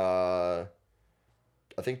when, I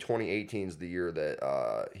think 2018 is the year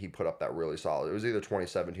that he put up that really solid. It was either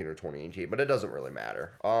 2017 or 2018, but it doesn't really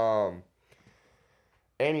matter.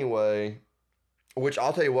 Anyway, which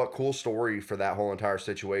I'll tell you what, cool story for that whole entire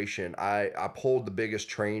situation. I pulled the biggest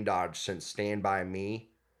train dodge since Stand By Me.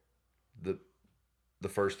 The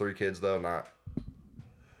first 3 kids though, not.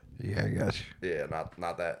 Yeah, I got you. Yeah,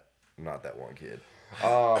 not that one kid.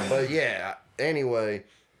 But yeah. Anyway,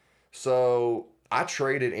 so I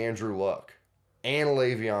traded Andrew Luck and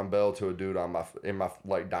Le'Veon Bell to a dude in my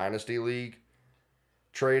like dynasty league.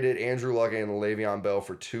 Traded Andrew Luck and Le'Veon Bell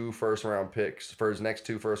for 2 first-round picks, for his next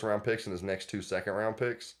 2 first-round picks and his next 2 second-round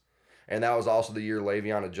picks. And that was also the year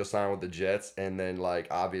Le'Veon had just signed with the Jets, and then, like,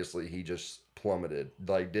 obviously he just plummeted.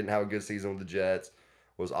 Like, didn't have a good season with the Jets,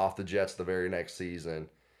 was off the Jets the very next season.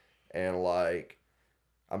 And, like,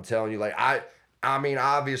 I'm telling you, like, I mean,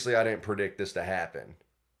 obviously I didn't predict this to happen.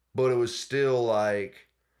 But it was still, like,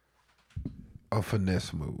 a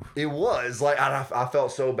finesse move. It was like I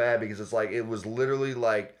felt so bad because it's like it was literally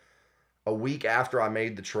like a week after I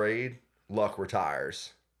made the trade, Luck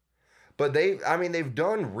retires. But they've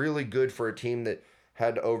done really good for a team that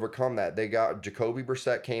had to overcome that. They got Jacoby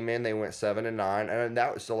Brissett came in, they went 7-9, and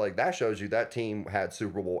that shows you that team had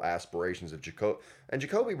Super Bowl aspirations.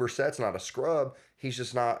 Jacoby Brissett's not a scrub.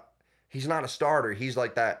 He's not a starter. He's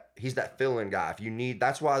like that. He's that fill-in guy.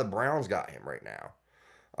 That's why the Browns got him right now.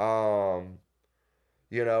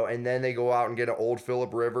 And then they go out and get an old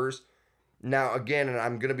Phillip Rivers. Now, again, and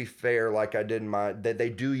I'm going to be fair like I did that they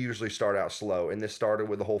do usually start out slow, and this started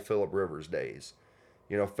with the whole Phillip Rivers days.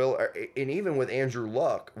 And even with Andrew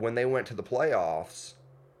Luck, when they went to the playoffs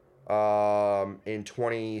in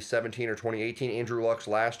 2017 or 2018, Andrew Luck's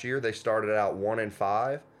last year, they started out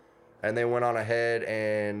 1-5, and they went on ahead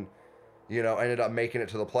and ended up making it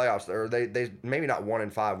to the playoffs. Or they maybe not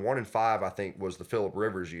 1-5. 1-5 I think was the Phillip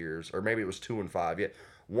Rivers years, or maybe it was 2-5. Yeah,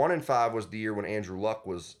 1-5 was the year when Andrew Luck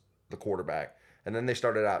was the quarterback, and then they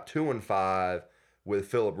started out 2-5 with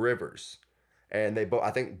Phillip Rivers, and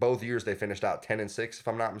I think both years they finished out 10-6 if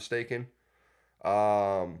I'm not mistaken.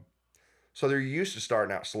 So they're used to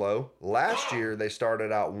starting out slow. Last year they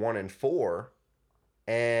started out 1-4.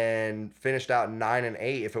 And finished out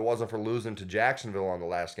 9-8. If it wasn't for losing to Jacksonville on the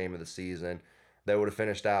last game of the season, they would have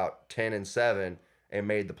finished out 10-7 and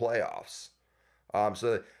made the playoffs.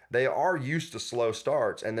 So they are used to slow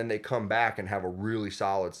starts, and then they come back and have a really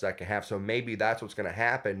solid second half. So maybe that's what's going to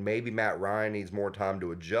happen. Maybe Matt Ryan needs more time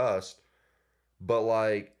to adjust. But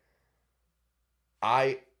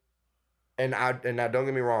now don't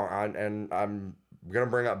get me wrong. I'm going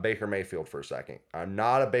to bring up Baker Mayfield for a second. I'm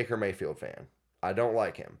not a Baker Mayfield fan. I don't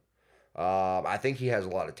like him. I think he has a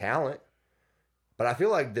lot of talent, but I feel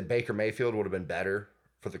like the Baker Mayfield would have been better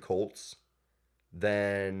for the Colts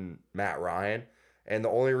than Matt Ryan. And the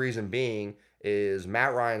only reason being is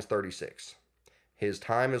Matt Ryan's 36. His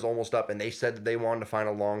time is almost up, and they said that they wanted to find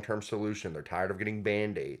a long-term solution. They're tired of getting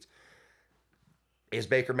Band-Aids. Is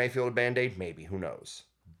Baker Mayfield a Band-Aid? Maybe. Who knows?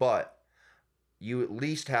 But you at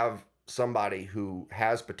least have somebody who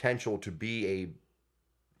has potential to be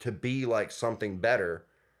like something better.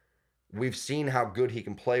 We've seen how good he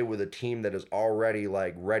can play with a team that is already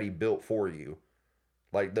like ready built for you.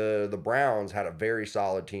 Like the Browns had a very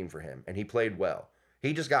solid team for him, and he played well.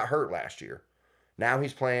 He just got hurt last year. Now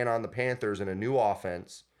he's playing on the Panthers in a new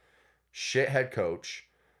offense, shit head coach,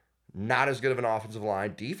 not as good of an offensive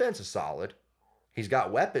line. Defense is solid. He's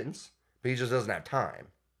got weapons, but he just doesn't have time.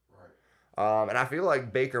 And I feel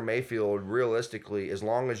like Baker Mayfield, realistically, as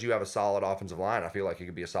long as you have a solid offensive line, I feel like he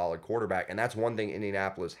could be a solid quarterback. And that's one thing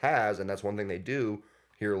Indianapolis has, and that's one thing they do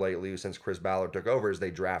here lately since Chris Ballard took over, is they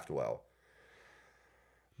draft well.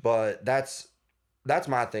 But that's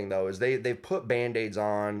my thing though, is they've put band-aids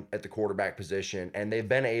on at the quarterback position, and they've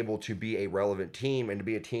been able to be a relevant team and to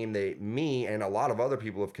be a team that me and a lot of other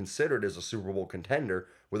people have considered as a Super Bowl contender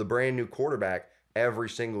with a brand new quarterback every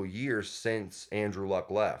single year since Andrew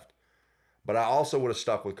Luck left. But I also would have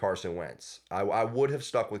stuck with Carson Wentz. I would have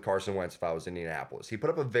stuck with Carson Wentz if I was Indianapolis. He put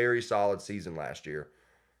up a very solid season last year.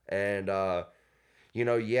 And like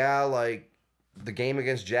the game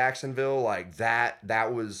against Jacksonville, like that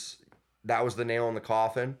was the nail in the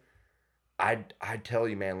coffin. I'd tell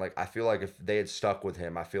you, man, like I feel like if they had stuck with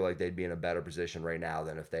him, I feel like they'd be in a better position right now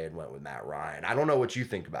than if they had went with Matt Ryan. I don't know what you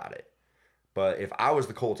think about it, but if I was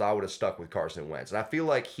the Colts, I would have stuck with Carson Wentz, and I feel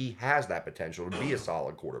like he has that potential to be a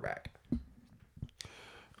solid quarterback.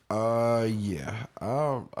 Yeah,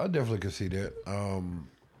 I definitely could see that. I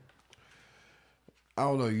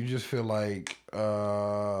don't know. You just feel like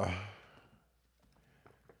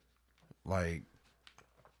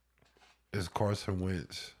is Carson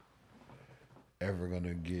Wentz ever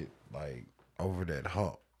gonna get like over that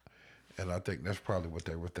hump? And I think that's probably what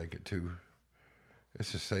they were thinking too.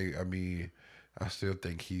 It's to say, I mean, I still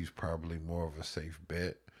think he's probably more of a safe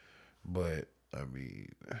bet, but I mean,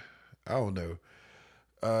 I don't know.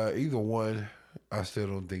 Either one, I still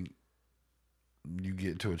don't think you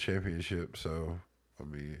get to a championship. So, I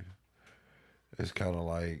mean, it's kind of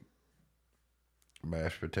like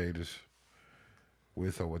mashed potatoes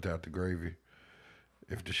with or without the gravy.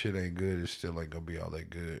 If the shit ain't good, it still ain't gonna be all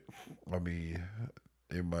that good. I mean,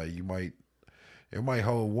 it might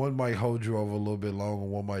hold, one might hold you over a little bit longer,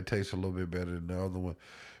 one might taste a little bit better than the other one,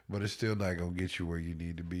 but it's still not gonna get you where you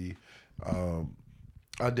need to be.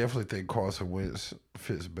 I definitely think Carson Wentz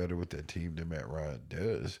fits better with that team than Matt Ryan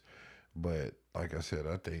does. But like I said,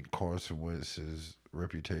 I think Carson Wentz's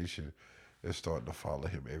reputation is starting to follow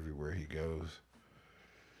him everywhere he goes.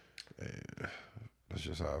 And that's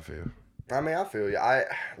just how I feel. I mean, I feel you.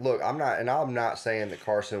 I'm not saying that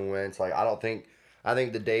Carson Wentz, like, I think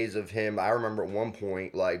the days of him, I remember at one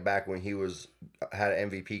point, like, back when he had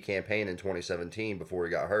an MVP campaign in 2017 before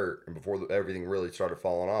he got hurt and before everything really started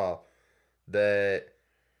falling off, that,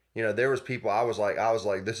 there was people, I was like,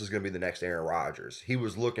 this is going to be the next Aaron Rodgers. He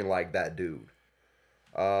was looking like that dude.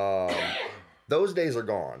 Those days are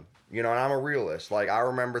gone, and I'm a realist. Like, I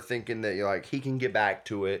remember thinking that, like, he can get back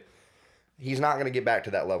to it. He's not going to get back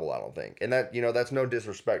to that level, I don't think. And that, that's no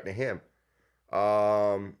disrespect to him.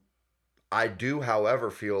 I do, however,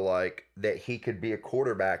 feel like that he could be a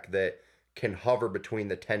quarterback that can hover between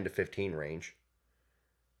the 10 to 15 range.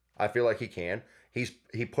 I feel like he can.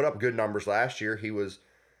 He put up good numbers last year. He was,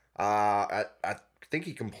 I think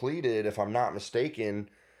he completed, if I'm not mistaken,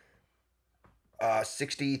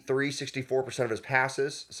 64% of his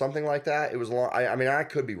passes, something like that. It was long. I mean, I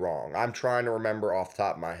could be wrong. I'm trying to remember off the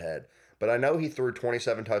top of my head. But I know he threw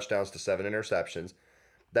 27 touchdowns to 7 interceptions.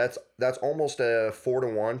 That's almost a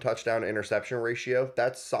 4-to-1 touchdown to interception ratio.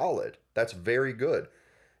 That's solid. That's very good.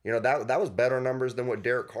 That was better numbers than what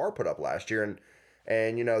Derek Carr put up last year.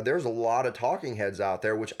 And there's a lot of talking heads out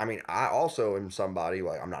there, which, I mean, I also am somebody,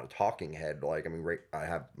 like, I'm not a talking head. Like, I mean, I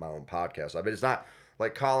have my own podcast. But it's not,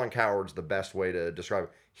 like, Colin Cowherd's the best way to describe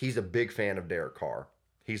it. He's a big fan of Derek Carr.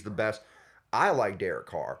 He's the best. I like Derek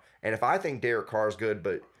Carr. And if I think Derek Carr is good,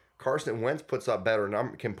 but Carson Wentz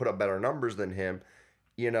can put up better numbers than him,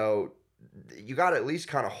 you got to at least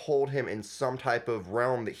kind of hold him in some type of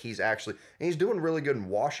realm that he's actually, and he's doing really good in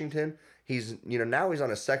Washington. He's, now he's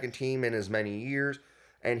on his second team in as many years,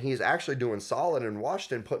 and he's actually doing solid in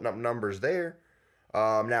Washington, putting up numbers there.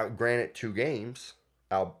 Now, granted, 2 games,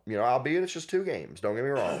 albeit it's just 2 games. Don't get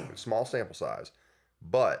me wrong, small sample size,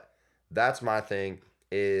 but that's my thing.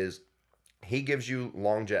 Is he gives you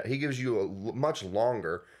he gives you a much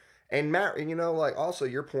longer. And Matt, like also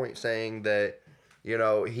your point saying that,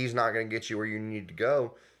 he's not going to get you where you need to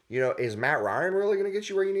go. Is Matt Ryan really going to get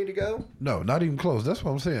you where you need to go? No, not even close. That's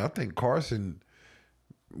what I'm saying. I think Carson,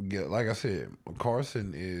 like I said,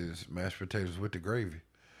 Carson is mashed potatoes with the gravy.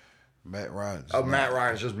 Matt Ryan's Matt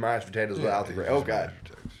Ryan's just mashed potatoes without the gravy. Okay.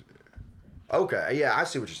 Okay, yeah, I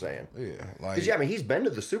see what you're saying. Yeah, because I mean, he's been to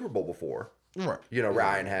the Super Bowl before. Right.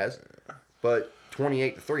 Ryan has, but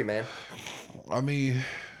 28-3, man. I mean,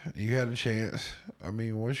 you had a chance. I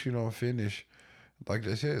mean, once you don't finish, like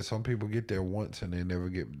they said, some people get there once and they never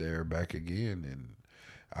get there back again. And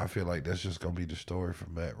I feel like that's just going to be the story for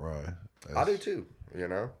Matt Ryan. I do too,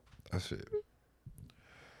 That's it.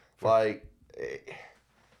 Like,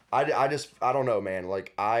 I don't know, man.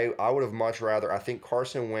 Like, I would have much rather, I think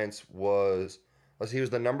Carson Wentz he was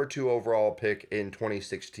the number 2 overall pick in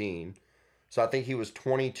 2016. So I think he was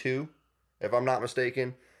 22, if I'm not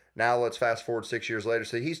mistaken. Now let's fast forward 6 years later.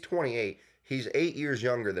 So he's 28. He's 8 years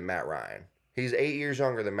younger than Matt Ryan. He's 8 years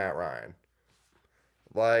younger than Matt Ryan.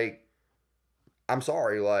 Like, I'm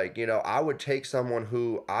sorry, like, I would take someone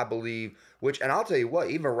who I believe, and I'll tell you what,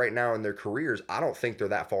 even right now in their careers, I don't think they're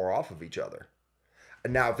that far off of each other.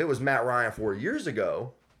 And now, if it was Matt Ryan 4 years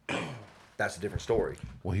ago, that's a different story.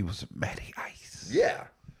 Well, he was Matty Ice. Yeah.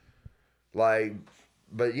 Like,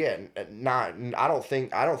 but yeah, I don't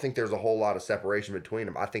think there's a whole lot of separation between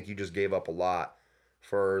them. I think you just gave up a lot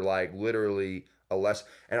for, like, literally a less.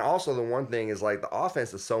 And also, the one thing is, like, the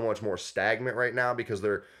offense is so much more stagnant right now because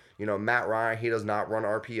they're, Matt Ryan, he does not run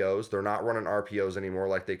RPOs. They're not running RPOs anymore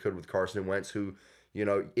like they could with Carson Wentz, who,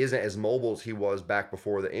 isn't as mobile as he was back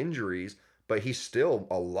before the injuries, but he's still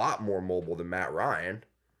a lot more mobile than Matt Ryan.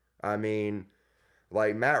 I mean,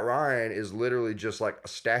 like, Matt Ryan is literally just like a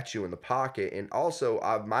statue in the pocket. And also,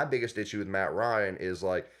 my biggest issue with Matt Ryan is,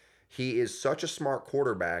 like, he is such a smart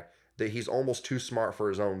quarterback that he's almost too smart for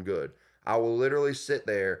his own good. I will literally sit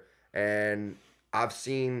there, and I've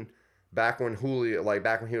seen back when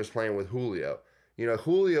he was playing with Julio,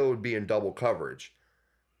 Julio would be in double coverage,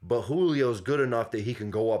 but Julio's good enough that he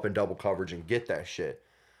can go up in double coverage and get that shit.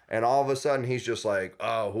 And all of a sudden, he's just like,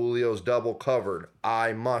 oh, Julio's double covered.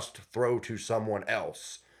 I must throw to someone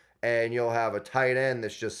else. And you'll have a tight end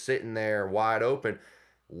that's just sitting there wide open.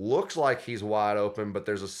 Looks like he's wide open, but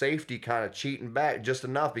there's a safety kind of cheating back just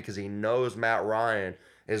enough because he knows Matt Ryan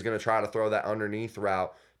is going to try to throw that underneath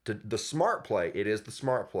route to the smart play. It is the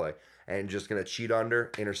smart play. And just going to cheat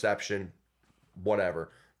under, interception,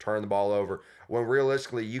 whatever. Turn the ball over. When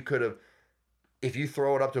realistically, you could have, if you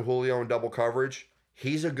throw it up to Julio in double coverage,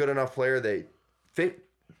 he's a good enough player that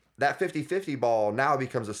that 50-50 ball now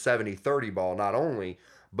becomes a 70-30 ball, not only,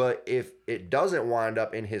 but if it doesn't wind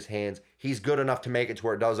up in his hands, he's good enough to make it to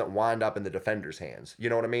where it doesn't wind up in the defender's hands. You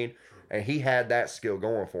know what I mean? And he had that skill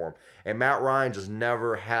going for him. And Matt Ryan just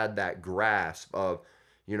never had that grasp of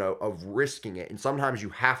risking it. And sometimes you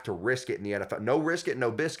have to risk it in the NFL. No risk it, no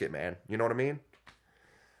biscuit, man. You know what I mean?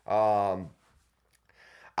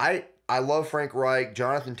 I love Frank Reich.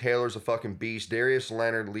 Jonathan Taylor's a fucking beast. Darius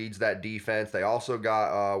Leonard leads that defense. They also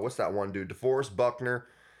got, what's that one dude? DeForest Buckner.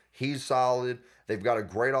 He's solid. They've got a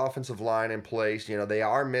great offensive line in place. They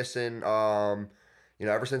are missing,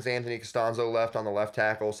 ever since Anthony Costanzo left on the left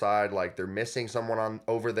tackle side, like, they're missing someone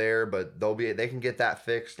over there, but they can get that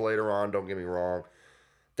fixed later on. Don't get me wrong.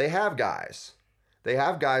 They have guys. They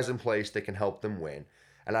have guys in place that can help them win.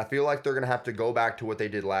 And I feel like they're going to have to go back to what they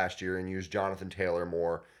did last year and use Jonathan Taylor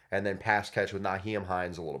more and then pass catch with Nyheim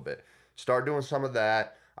Hines a little bit. Start doing some of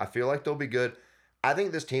that. I feel like they'll be good. I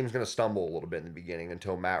think this team's going to stumble a little bit in the beginning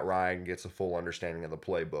until Matt Ryan gets a full understanding of the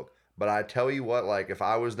playbook. But I tell you what, like, if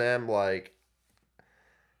I was them, like,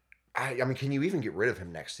 I mean, can you even get rid of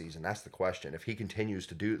him next season? That's the question. If he continues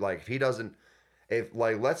to do, like, if he doesn't,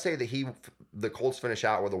 let's say that the Colts finish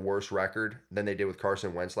out with a worse record than they did with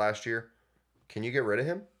Carson Wentz last year, can you get rid of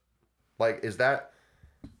him? Like, is that,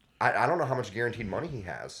 I don't know how much guaranteed money he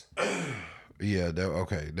has. Yeah,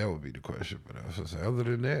 that would be the question. But I was just saying, other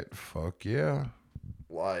than that, fuck yeah.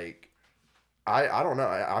 Like, I don't know.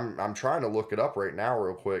 I'm trying to look it up right now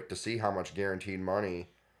real quick to see how much guaranteed money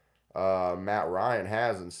Matt Ryan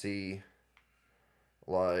has and see,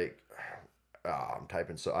 like, I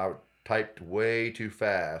typed way too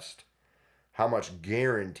fast. How much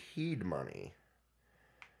guaranteed money?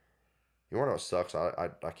 You want to know what sucks?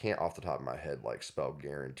 I can't off the top of my head, like, spell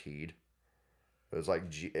guaranteed. It was like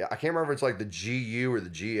I can't remember if it's like the GU or the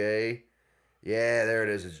GA. Yeah, there it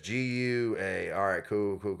is. It's GUA. All right,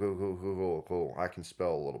 cool. I can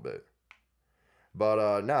spell a little bit.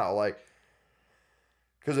 But no, like,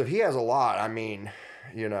 because if he has a lot, I mean,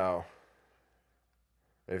 if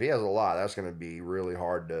he has a lot, that's going to be really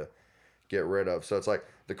hard to get rid of. So it's like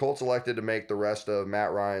the Colts elected to make the rest of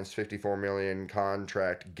Matt Ryan's $54 million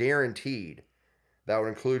contract guaranteed. That would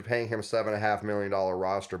include paying him $7.5 million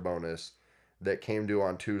roster bonus that came due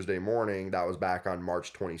on Tuesday morning. That was back on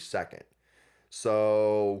March 22nd.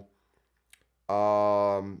 So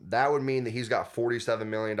that would mean that he's got $47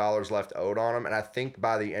 million left owed on him. And I think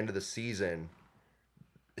by the end of the season,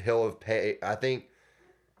 he'll have paid. I think,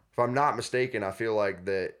 if I'm not mistaken, I feel like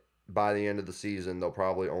that by the end of the season, they'll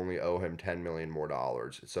probably only owe him $10 million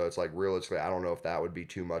more. So it's like, realistically, I don't know if that would be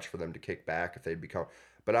too much for them to kick back if they'd become.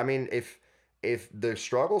 But I mean, if the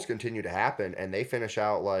struggles continue to happen and they finish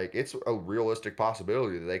out, like, it's a realistic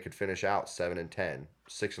possibility that they could finish out 7-10,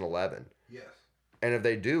 6-11. Yes. And if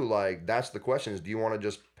they do, like, that's the question is, do you want to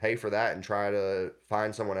just pay for that and try to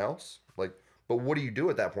find someone else? Like, but what do you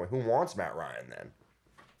do at that point? Who wants Matt Ryan then?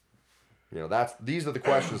 These are the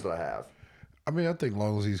questions that I have. I mean, I think as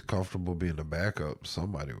long as he's comfortable being a backup,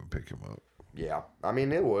 somebody would pick him up. Yeah. I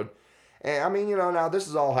mean, it would. And I mean, now this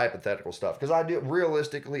is all hypothetical stuff because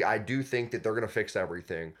realistically, I do think that they're going to fix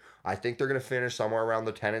everything. I think they're going to finish somewhere around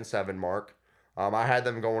the 10-7 mark. I had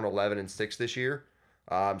them going 11-6 this year.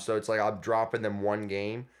 So it's like I'm dropping them one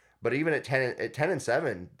game. But even at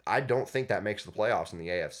 10-7, I don't think that makes the playoffs in the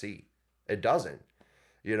AFC. It doesn't.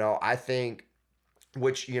 I think,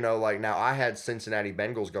 which, like now I had Cincinnati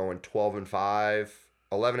Bengals going 12-5,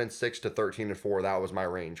 11-6 to 13-4. That was my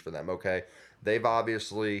range for them. Okay. They've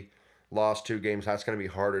obviously lost 2 games. That's going to be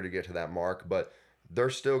harder to get to that mark, but they're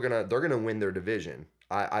going to win their division.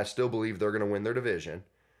 I still believe they're going to win their division.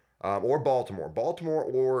 Or Baltimore. Baltimore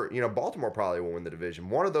probably will win the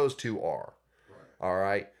division. One of those two are. Right. All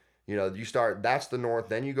right. That's the North.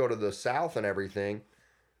 Then you go to the South and everything.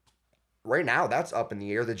 Right now, that's up in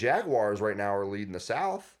the air. The Jaguars right now are leading the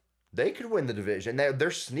South. They could win the division.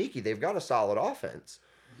 They're sneaky. They've got a solid offense.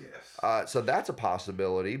 Yes. So that's a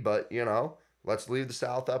possibility. But, let's leave the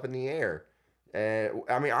South up in the air. And,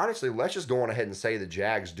 I mean, honestly, let's just go on ahead and say the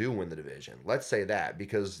Jags do win the division. Let's say that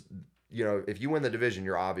because, if you win the division,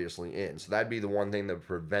 you're obviously in. So that'd be the one thing that would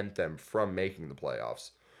prevent them from making the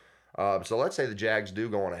playoffs. So let's say the Jags do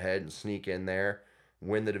go on ahead and sneak in there,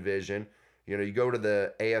 win the division. You go to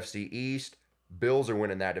the AFC East, Bills are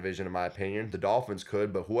winning that division in my opinion. The Dolphins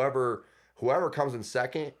could, but whoever comes in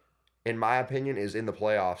second, in my opinion, is in the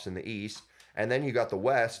playoffs in the East. And then you got the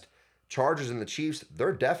West, Chargers and the Chiefs,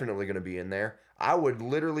 they're definitely going to be in there. I would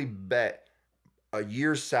literally bet a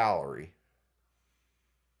year's salary.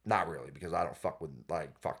 Not really, because I don't fuck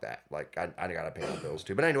that. Like, I got to pay the bills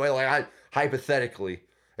too. But anyway, hypothetically,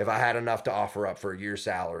 if I had enough to offer up for a year's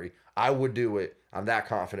salary, I would do it. I'm that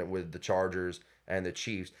confident with the Chargers and the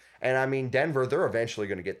Chiefs. And I mean, Denver, they're eventually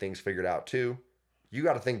going to get things figured out too. You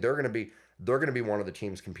got to think they're going to be one of the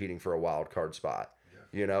teams competing for a wild card spot.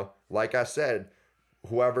 Yeah. Like I said,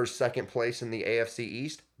 whoever's second place in the AFC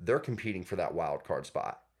East, they're competing for that wild card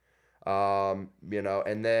spot. And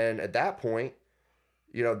then at that point,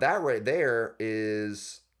 that right there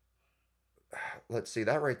is, let's see,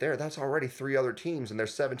 that right there, that's already 3 other teams, and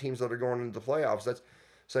there's 7 teams that are going into the playoffs.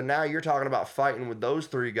 So now you're talking about fighting with those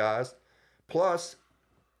 3 guys, plus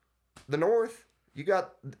the North. You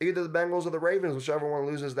got either the Bengals or the Ravens, whichever one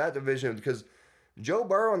loses that division, because Joe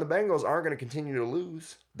Burrow and the Bengals aren't going to continue to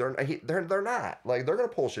lose. They're not. Like, they're going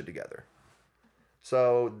to pull shit together.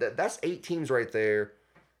 So that's 8 teams right there.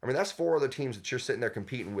 I mean, that's 4 other teams that you're sitting there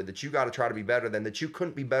competing with that you got to try to be better than, that you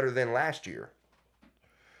couldn't be better than last year.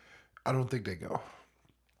 I don't think they go.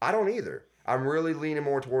 I don't either. I'm really leaning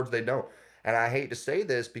more towards they don't. And I hate to say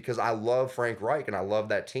this because I love Frank Reich and I love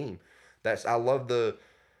that team. I love the,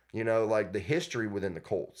 the history within the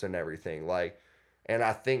Colts and everything. And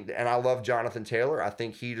I love Jonathan Taylor. I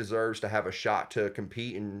think he deserves to have a shot to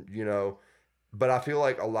compete and, but I feel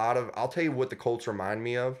like I'll tell you what the Colts remind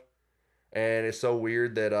me of. And it's so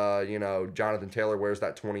weird that, Jonathan Taylor wears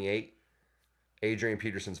that 28. Adrian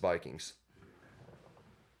Peterson's Vikings.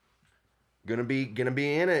 Gonna be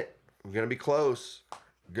in it. Gonna be close.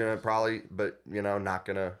 Gonna probably, but not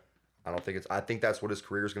gonna. I think that's what his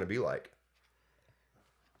career is gonna be like.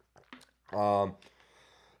 So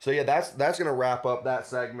yeah, that's gonna wrap up that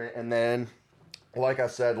segment, and then, like I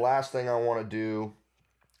said, last thing I want to do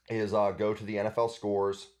is go to the NFL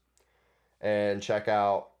scores and check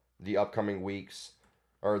out the upcoming weeks.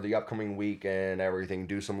 Or the upcoming week and everything,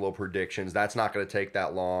 do some little predictions. That's not going to take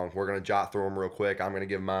that long. We're going to jot through them real quick. I'm going to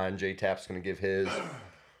give mine. J-Tap's going to give his.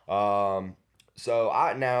 Granted,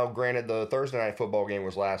 the Thursday night football game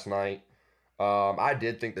was last night. I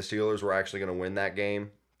did think the Steelers were actually going to win that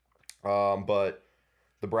game. But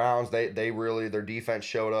the Browns, their defense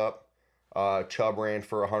showed up. Chubb ran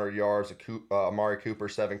for 100 yards. Amari Cooper,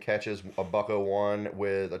 7 catches, a $101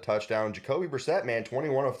 with a touchdown. Jacoby Brissett, man,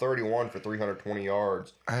 21 of 31 for 320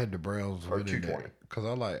 yards. I had the Browns winning that because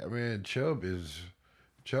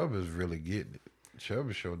Chubb is really getting it. Chubb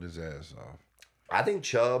is showing his ass off. I think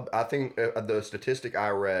the statistic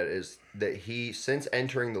I read is that since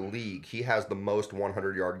entering the league, he has the most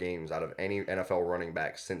 100-yard games out of any NFL running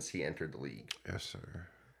back since he entered the league. Yes, sir.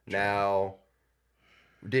 Now,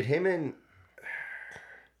 did him and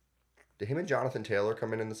Jonathan Taylor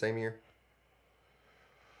come in the same year?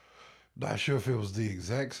 Not sure if it was the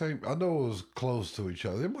exact same. I know it was close to each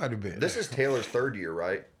other. It might have been. This is Taylor's 3rd year,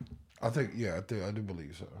 right? I do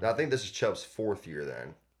believe so. I think this is Chubb's 4th year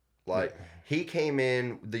then. He came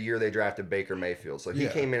in the year they drafted Baker Mayfield. So he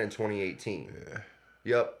came in 2018. Yeah.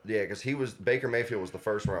 Yep. Yeah, because Baker Mayfield was the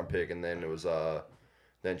 1st round pick, and then it was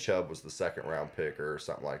then Chubb was the 2nd round pick or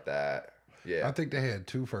something like that. Yeah. I think they had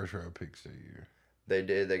 2 first round picks that year. They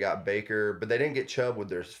did. They got Baker, but they didn't get Chubb with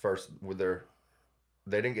their.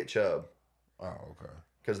 They didn't get Chubb. Oh, okay.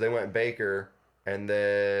 because they went Baker, and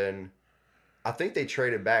then I think they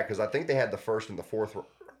traded back because I think they had the first and the fourth.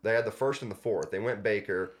 They had the first and the fourth. They went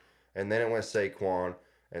Baker, and then it went Saquon,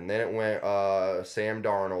 and then it went Sam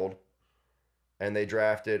Darnold, and they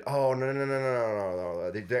drafted. Oh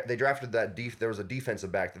no! They drafted that. There was a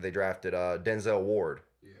defensive back that they drafted. Denzel Ward.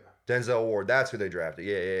 Yeah. Denzel Ward. That's who they drafted.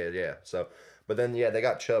 Yeah. So, but then they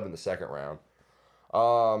got Chubb in the second round.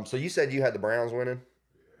 So you said you had the Browns winning.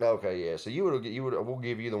 Okay, yeah. So we'll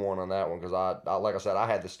give you the one on that one because I like I said I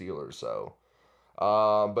had the Steelers. So,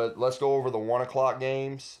 but let's go over the 1 o'clock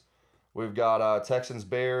games. We've got Texans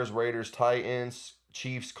Bears, Raiders Titans,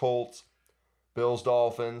 Chiefs Colts, Bills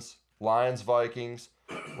Dolphins, Lions Vikings,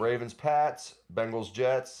 Ravens Pats, Bengals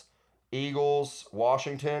Jets, Eagles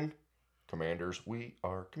Washington, Commanders. We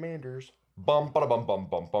are Commanders. Bum ba bum bum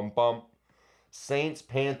bum bum bum. Saints,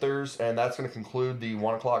 Panthers, and that's going to conclude the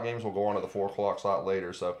 1 o'clock games. We'll go on to the 4 o'clock slot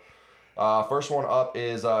later. So, first one up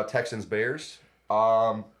is Texans, Bears.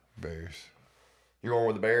 Bears. You're going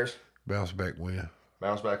with the Bears? Bounce back win.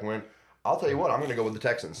 Bounce back win. I'll tell you what, I'm going to go with the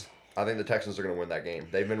Texans. I think the Texans are going to win that game.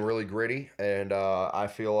 They've been really gritty, and I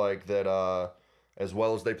feel like that as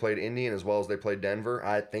well as they played Indy and as well as they played Denver,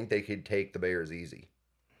 I think they could take the Bears easy.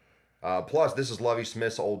 Plus, this is Lovie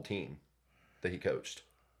Smith's old team that he coached.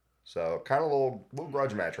 So, kind of a little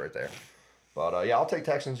grudge match right there. But, yeah, I'll take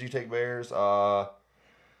Texans. You take Bears.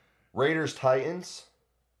 Raiders, Titans.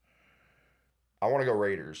 I want to go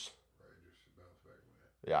Raiders.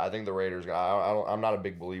 Yeah, I think the Raiders. I'm not a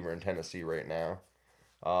big believer in Tennessee right now.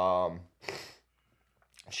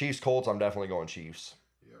 Chiefs, Colts. I'm definitely going Chiefs.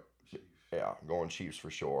 Yep, Chiefs. Yeah, I'm going Chiefs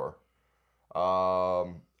for sure.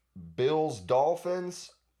 Bills,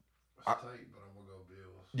 Dolphins. It's tight, but I'm gonna go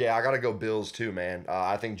Bills. Yeah, I gotta go Bills too, man.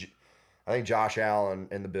 I think Josh Allen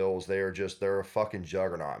and the Bills, they're a fucking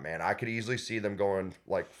juggernaut, man. I could easily see them going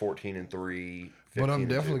like 14-3. But I'm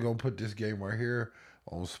definitely gonna put this game right here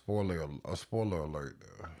on spoiler alert.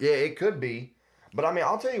 Though. Yeah, it could be, but I mean,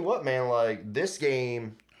 I'll tell you what, man. Like this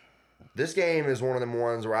game is one of them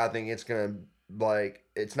ones where I think it's gonna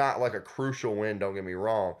it's not like a crucial win. Don't get me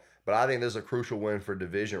wrong, but I think this is a crucial win for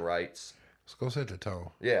division rights. Let's go set the tone.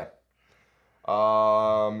 Yeah.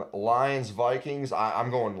 Lions, Vikings. I'm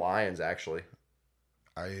going Lions actually.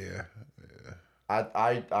 Yeah.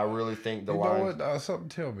 I really think the Lions. Know what? Something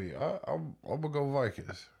tell me. I'm gonna go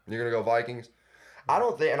Vikings. You're gonna go Vikings. I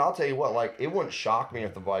don't think, and I'll tell you what. Like, it wouldn't shock me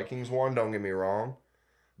if the Vikings won. Don't get me wrong,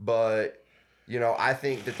 but I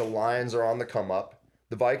think that the Lions are on the come up.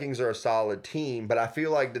 The Vikings are a solid team, but I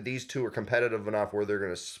feel like that these two are competitive enough where they're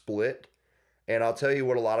gonna split. And I'll tell you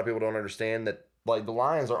what, a lot of people don't understand that like the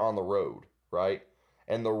Lions are on the road, right?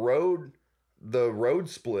 And the road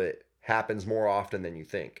split happens more often than you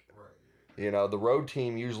think. Right. The road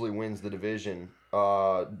team usually wins the divisional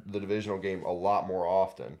game a lot more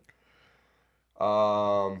often.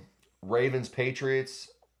 Ravens, Patriots.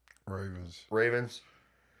 Ravens.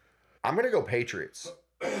 I'm gonna go Patriots,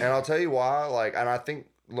 and I'll tell you why. And I think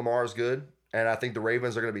Lamar's good, and I think the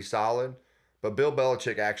Ravens are gonna be solid. But Bill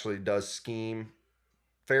Belichick actually does scheme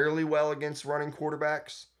fairly well against running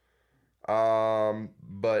quarterbacks.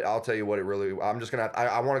 But I'll tell you what, I'm just gonna.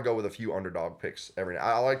 I want to go with a few underdog picks every now.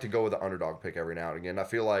 I like to go with an underdog pick every now and again. I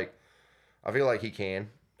feel like he can.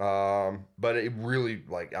 But it really,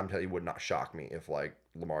 I'm telling you, would not shock me if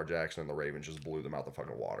Lamar Jackson and the Ravens just blew them out the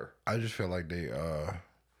fucking water. I just feel like they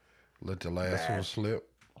let the last one slip,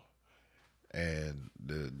 and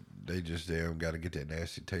they just got to get that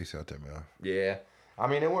nasty taste out their mouth. Yeah, I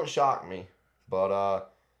mean it wouldn't shock me, but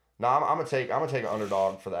no, I'm gonna take an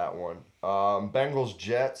underdog for that one. Bengals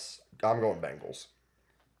Jets. I'm going Bengals.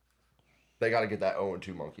 They got to get that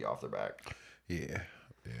 0-2 monkey off their back. Yeah,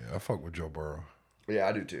 I fuck with Joe Burrow. Yeah,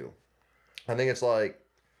 I do too. I think it's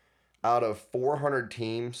out of 400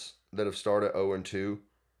 teams that have started 0-2,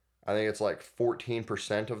 I think it's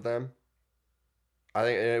 14% of them. I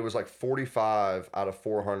think it was 45 out of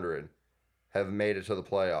 400 have made it to the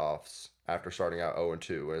playoffs after starting out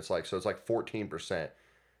 0-2. And it's so it's 14%.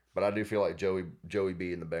 But I do feel like Joey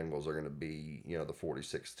B and the Bengals are going to be, the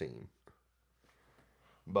 46th team.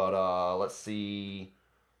 But let's see.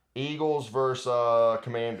 Eagles versus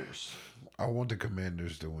Commanders. I want the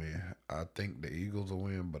Commanders to win. I think the Eagles will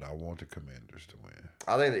win, but I want the Commanders to win.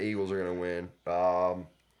 I think the Eagles are going to win.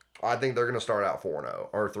 I think they're going to start out 4-0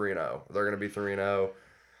 or 3-0. They're going to be 3-0.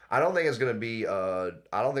 I don't think it's going to be I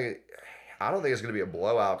don't think it's going to be a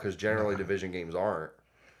blowout because generally division games aren't.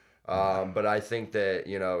 But I think that,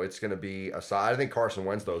 it's going to be a side. I think Carson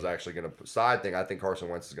Wentz though is actually going to side thing. I think Carson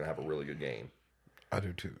Wentz is going to have a really good game. I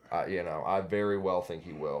do too. I very well think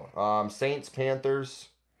he will. Saints, Panthers.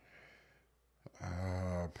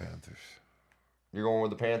 Panthers. You're going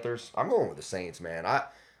with the Panthers? I'm going with the Saints, man.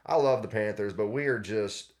 I love the Panthers, but we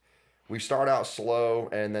start out slow,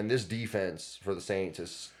 and then this defense for the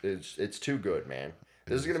Saints it's too good, man.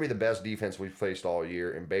 This is going to be the best defense we've faced all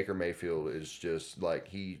year, and Baker Mayfield is just like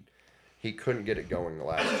he couldn't get it going the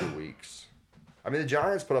last 2 weeks. I mean, the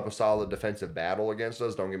Giants put up a solid defensive battle against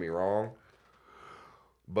us, don't get me wrong.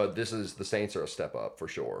 But the Saints are a step up for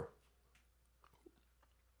sure.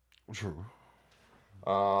 True.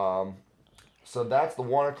 So that's the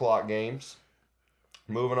 1 o'clock games.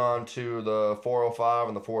 Moving on to the 4:05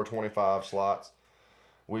 and the 4:25 slots.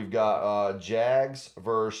 We've got Jags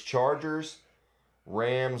versus Chargers,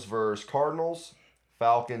 Rams versus Cardinals,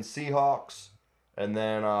 Falcons Seahawks, and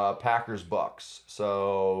then Packers Bucks.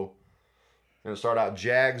 So I'm going to start out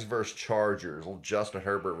Jags versus Chargers. Justin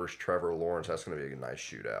Herbert versus Trevor Lawrence. That's going to be a nice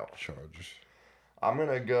shootout. Chargers. I'm going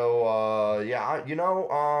to go, I'll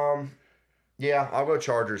go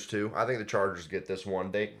Chargers too. I think the Chargers get this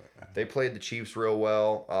one. They played the Chiefs real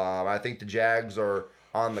well. I think the Jags are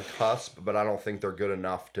on the cusp, but I don't think they're good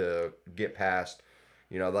enough to get past.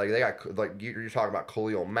 Like they got like you're talking about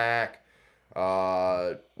Khalil Mack,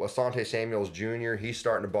 Asante Samuels Jr. He's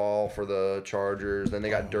starting to ball for the Chargers. Then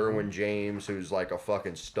they got Derwin James, who's like a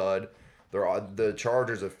fucking stud. The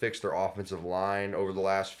Chargers have fixed their offensive line over the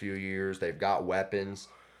last few years. They've got weapons.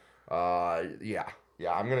 Yeah,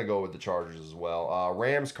 I'm gonna go with the Chargers as well.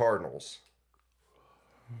 Rams Cardinals.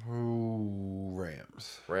 Ooh,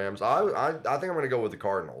 Rams. I think I'm gonna go with the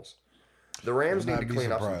Cardinals. The Rams need to clean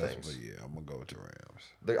up some things. But yeah, I'm gonna go with the Rams.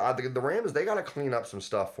 The Rams, they got to clean up some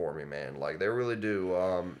stuff for me, man. Like they really do.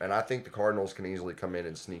 And I think the Cardinals can easily come in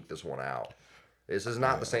and sneak this one out. This is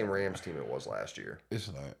not the same Rams team it was last year. It's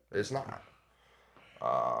not. It's not.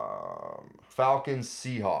 Falcons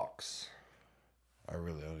Seahawks. I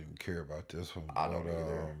really don't even care about this one. I don't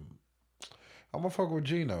either. I'm gonna fuck with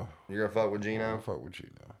Geno. You're gonna fuck with Geno? I'm gonna fuck with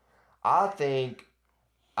Geno. I think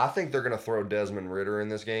they're gonna throw Desmond Ridder in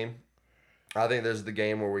this game. I think this is the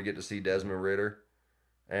game where we get to see Desmond Ridder,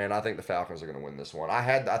 and I think the Falcons are gonna win this one.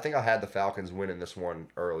 I think I had the Falcons winning this one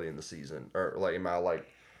early in the season, or like in my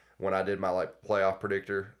when I did my playoff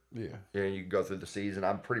predictor. Yeah. You go through the season.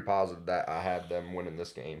 I'm pretty positive that I had them winning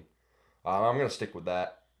this game. I'm gonna stick with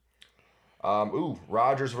that.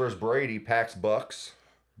 Rodgers versus Brady. Packs Bucks.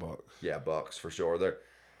 Bucks. Yeah, Bucks for sure.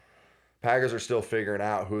 Packers are still figuring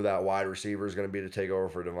out who that wide receiver is going to be to take over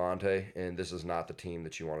for Devontae, and this is not the team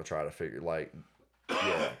that you want to try to figure.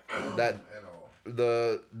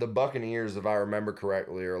 The Buccaneers, if I remember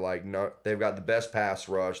correctly, are they've got the best pass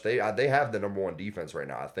rush. They have the number one defense right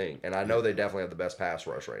now, I think, and I know they definitely have the best pass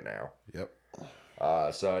rush right now. Yep.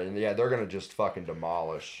 They're going to just fucking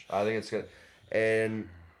demolish. I think it's going to, and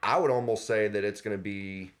I would almost say that it's going to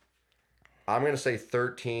be. I'm going to say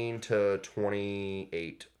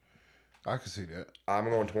 13-28. I can see that. I'm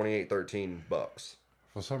going 28-13 Bucks.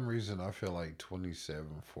 For some reason, I feel like 27-14.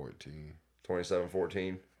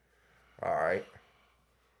 27-14. All right.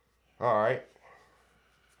 Well,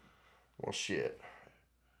 shit.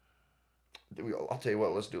 I'll tell you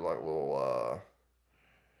what. Let's do like a little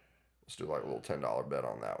 $10 bet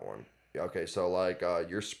on that one. Okay, so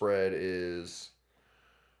your spread is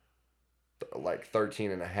like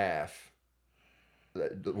 13.5.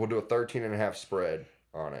 We'll do a 13.5 spread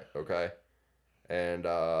on it, okay? And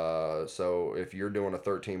so if you're doing a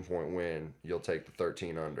 13-point win, you'll take the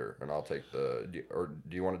 13 under, and I'll take do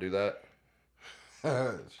you want to do that?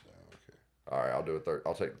 Okay. All right, I'll do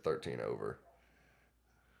I'll take the 13 over.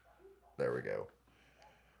 There we go.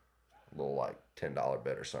 A little $10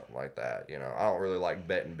 bet or something like that. I don't really like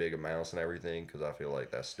betting big amounts and everything because I feel like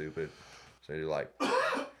that's stupid. So you do $1,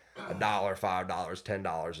 $5,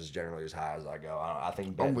 $10 is generally as high as I go. I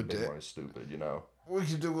think betting big money is stupid. We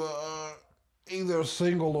could do either a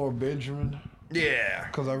single or Benjamin. Yeah.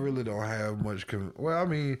 Because I really don't have much.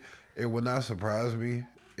 It would not surprise me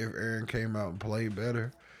if Aaron came out and played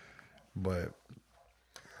better. But.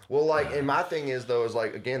 Well, and my thing is, though,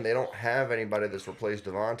 again, they don't have anybody that's replaced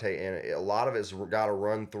Devontae, and a lot of it's got to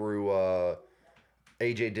run through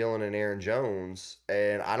A.J. Dillon and Aaron Jones,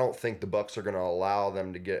 and I don't think the Bucs are going to allow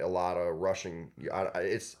them to get a lot of rushing.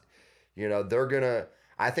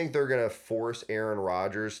 I think they're going to force Aaron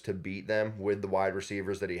Rodgers to beat them with the wide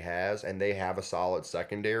receivers that he has, and they have a solid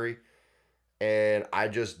secondary. And I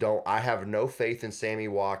have no faith in Sammy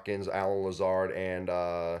Watkins, Alan Lazard,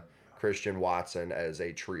 and Christian Watson as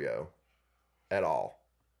a trio at all.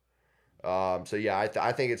 I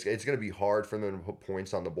think it's going to be hard for them to put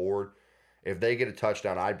points on the board. If they get a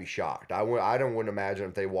touchdown, I'd be shocked. I wouldn't imagine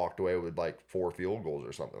if they walked away with 4 field goals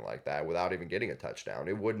or something like that without even getting a touchdown.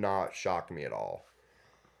 It would not shock me at all.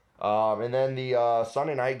 And then the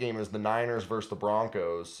Sunday night game is the Niners versus the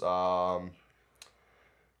Broncos. I'm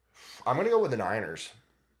going to go with the Niners.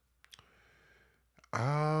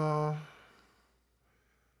 I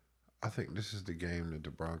think this is the game that the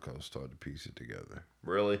Broncos start to piece it together.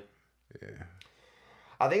 Really? Yeah.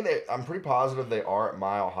 I think I'm pretty positive they are at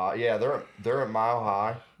Mile High. Yeah, they're at Mile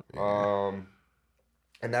High. Yeah.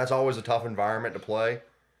 And that's always a tough environment to play.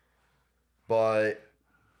 But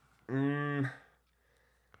I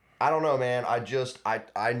don't know, man.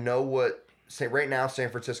 I know what right now San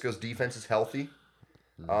Francisco's defense is healthy.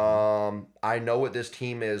 I know what this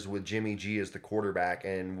team is with Jimmy G as the quarterback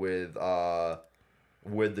and with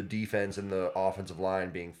the defense and the offensive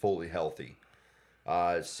line being fully healthy.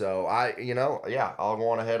 So I'll go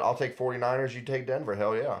on ahead. I'll take 49ers. You take Denver.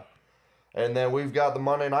 Hell yeah. And then we've got the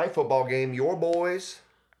Monday Night Football game. Your boys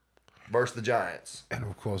versus the Giants. And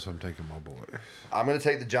of course, I'm taking my boys. I'm going to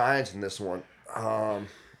take the Giants in this one.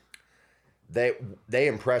 They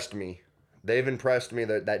impressed me. They've impressed me.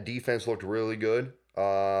 That defense looked really good.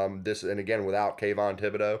 And again, without Kayvon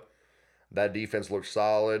Thibodeau, that defense looked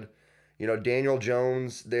solid. Daniel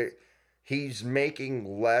Jones, he's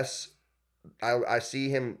making less. I see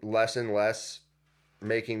him less and less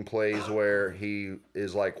making plays where he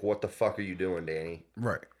is like, "What the fuck are you doing, Danny?"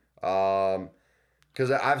 Right. Because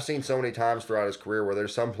I've seen so many times throughout his career where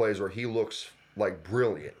there's some plays where he looks like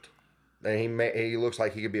brilliant, and he looks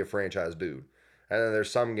like he could be a franchise dude, and then there's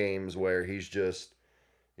some games where he's just,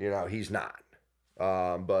 he's not.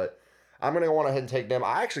 But I'm going to go on ahead and take them.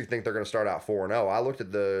 I actually think they're going to start out 4-0. I looked at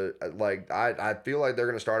I feel like they're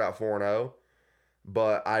going to start out 4-0,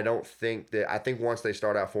 but I don't think that, I think once they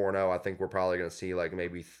start out 4-0, I think we're probably going to see like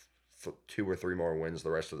maybe 2 or 3 more wins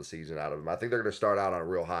the rest of the season out of them. I think they're going to start out on a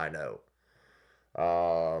real high note.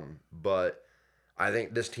 But I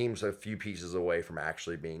think this team's a few pieces away from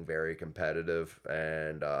actually being very competitive.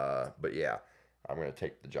 But yeah, I'm going to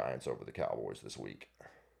take the Giants over the Cowboys this week.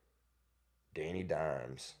 Danny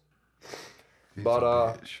Dimes.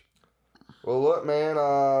 Well, look, man,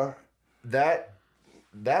 that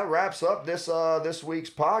wraps up this week's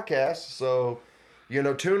podcast. So,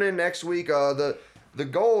 tune in next week. The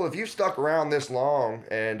goal, if you stuck around this long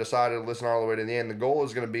and decided to listen all the way to the end, the goal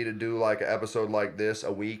is going to be to do like an episode like this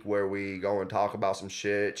a week where we go and talk about some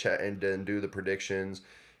shit, chat, and then do the predictions.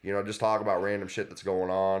 Just talk about random shit that's going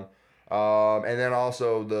on. And then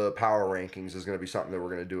also the power rankings is going to be something that we're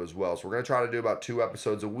going to do as well. So we're going to try to do about 2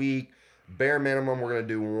 episodes a week. Bare minimum, we're going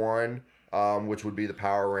to do 1, which would be the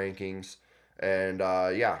power rankings. And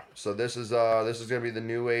so this is going to be the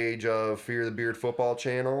new age of Fear the Beard football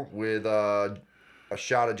channel with a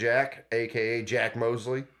shot of Jack, aka Jack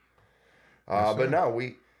Mosley. But no,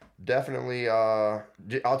 we definitely. I'll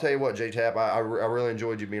tell you what, J-Tap, I really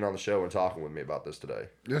enjoyed you being on the show and talking with me about this today.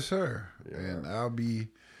 Yes, sir. Yeah. And I'll be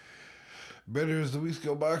better as the weeks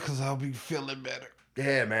go by because I'll be feeling better.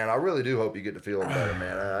 Yeah, man. I really do hope you get to feeling better,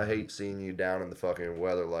 man. I hate seeing you down in the fucking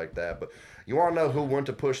weather like that. But you want to know who went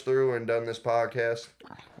to push through and done this podcast?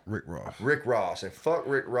 Rick Ross. Rick Ross. And fuck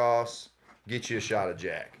Rick Ross. Get you a shot of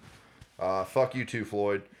Jack. Fuck you too,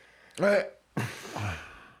 Floyd. But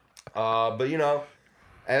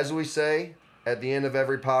as we say at the end of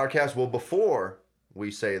every podcast, well, before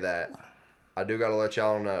we say that, I do got to let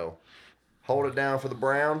y'all know. Hold it down for the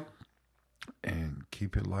brown. And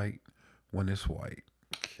keep it light when it's white.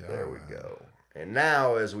 There we go. And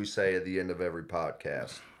now, as we say at the end of every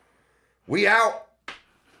podcast, we out.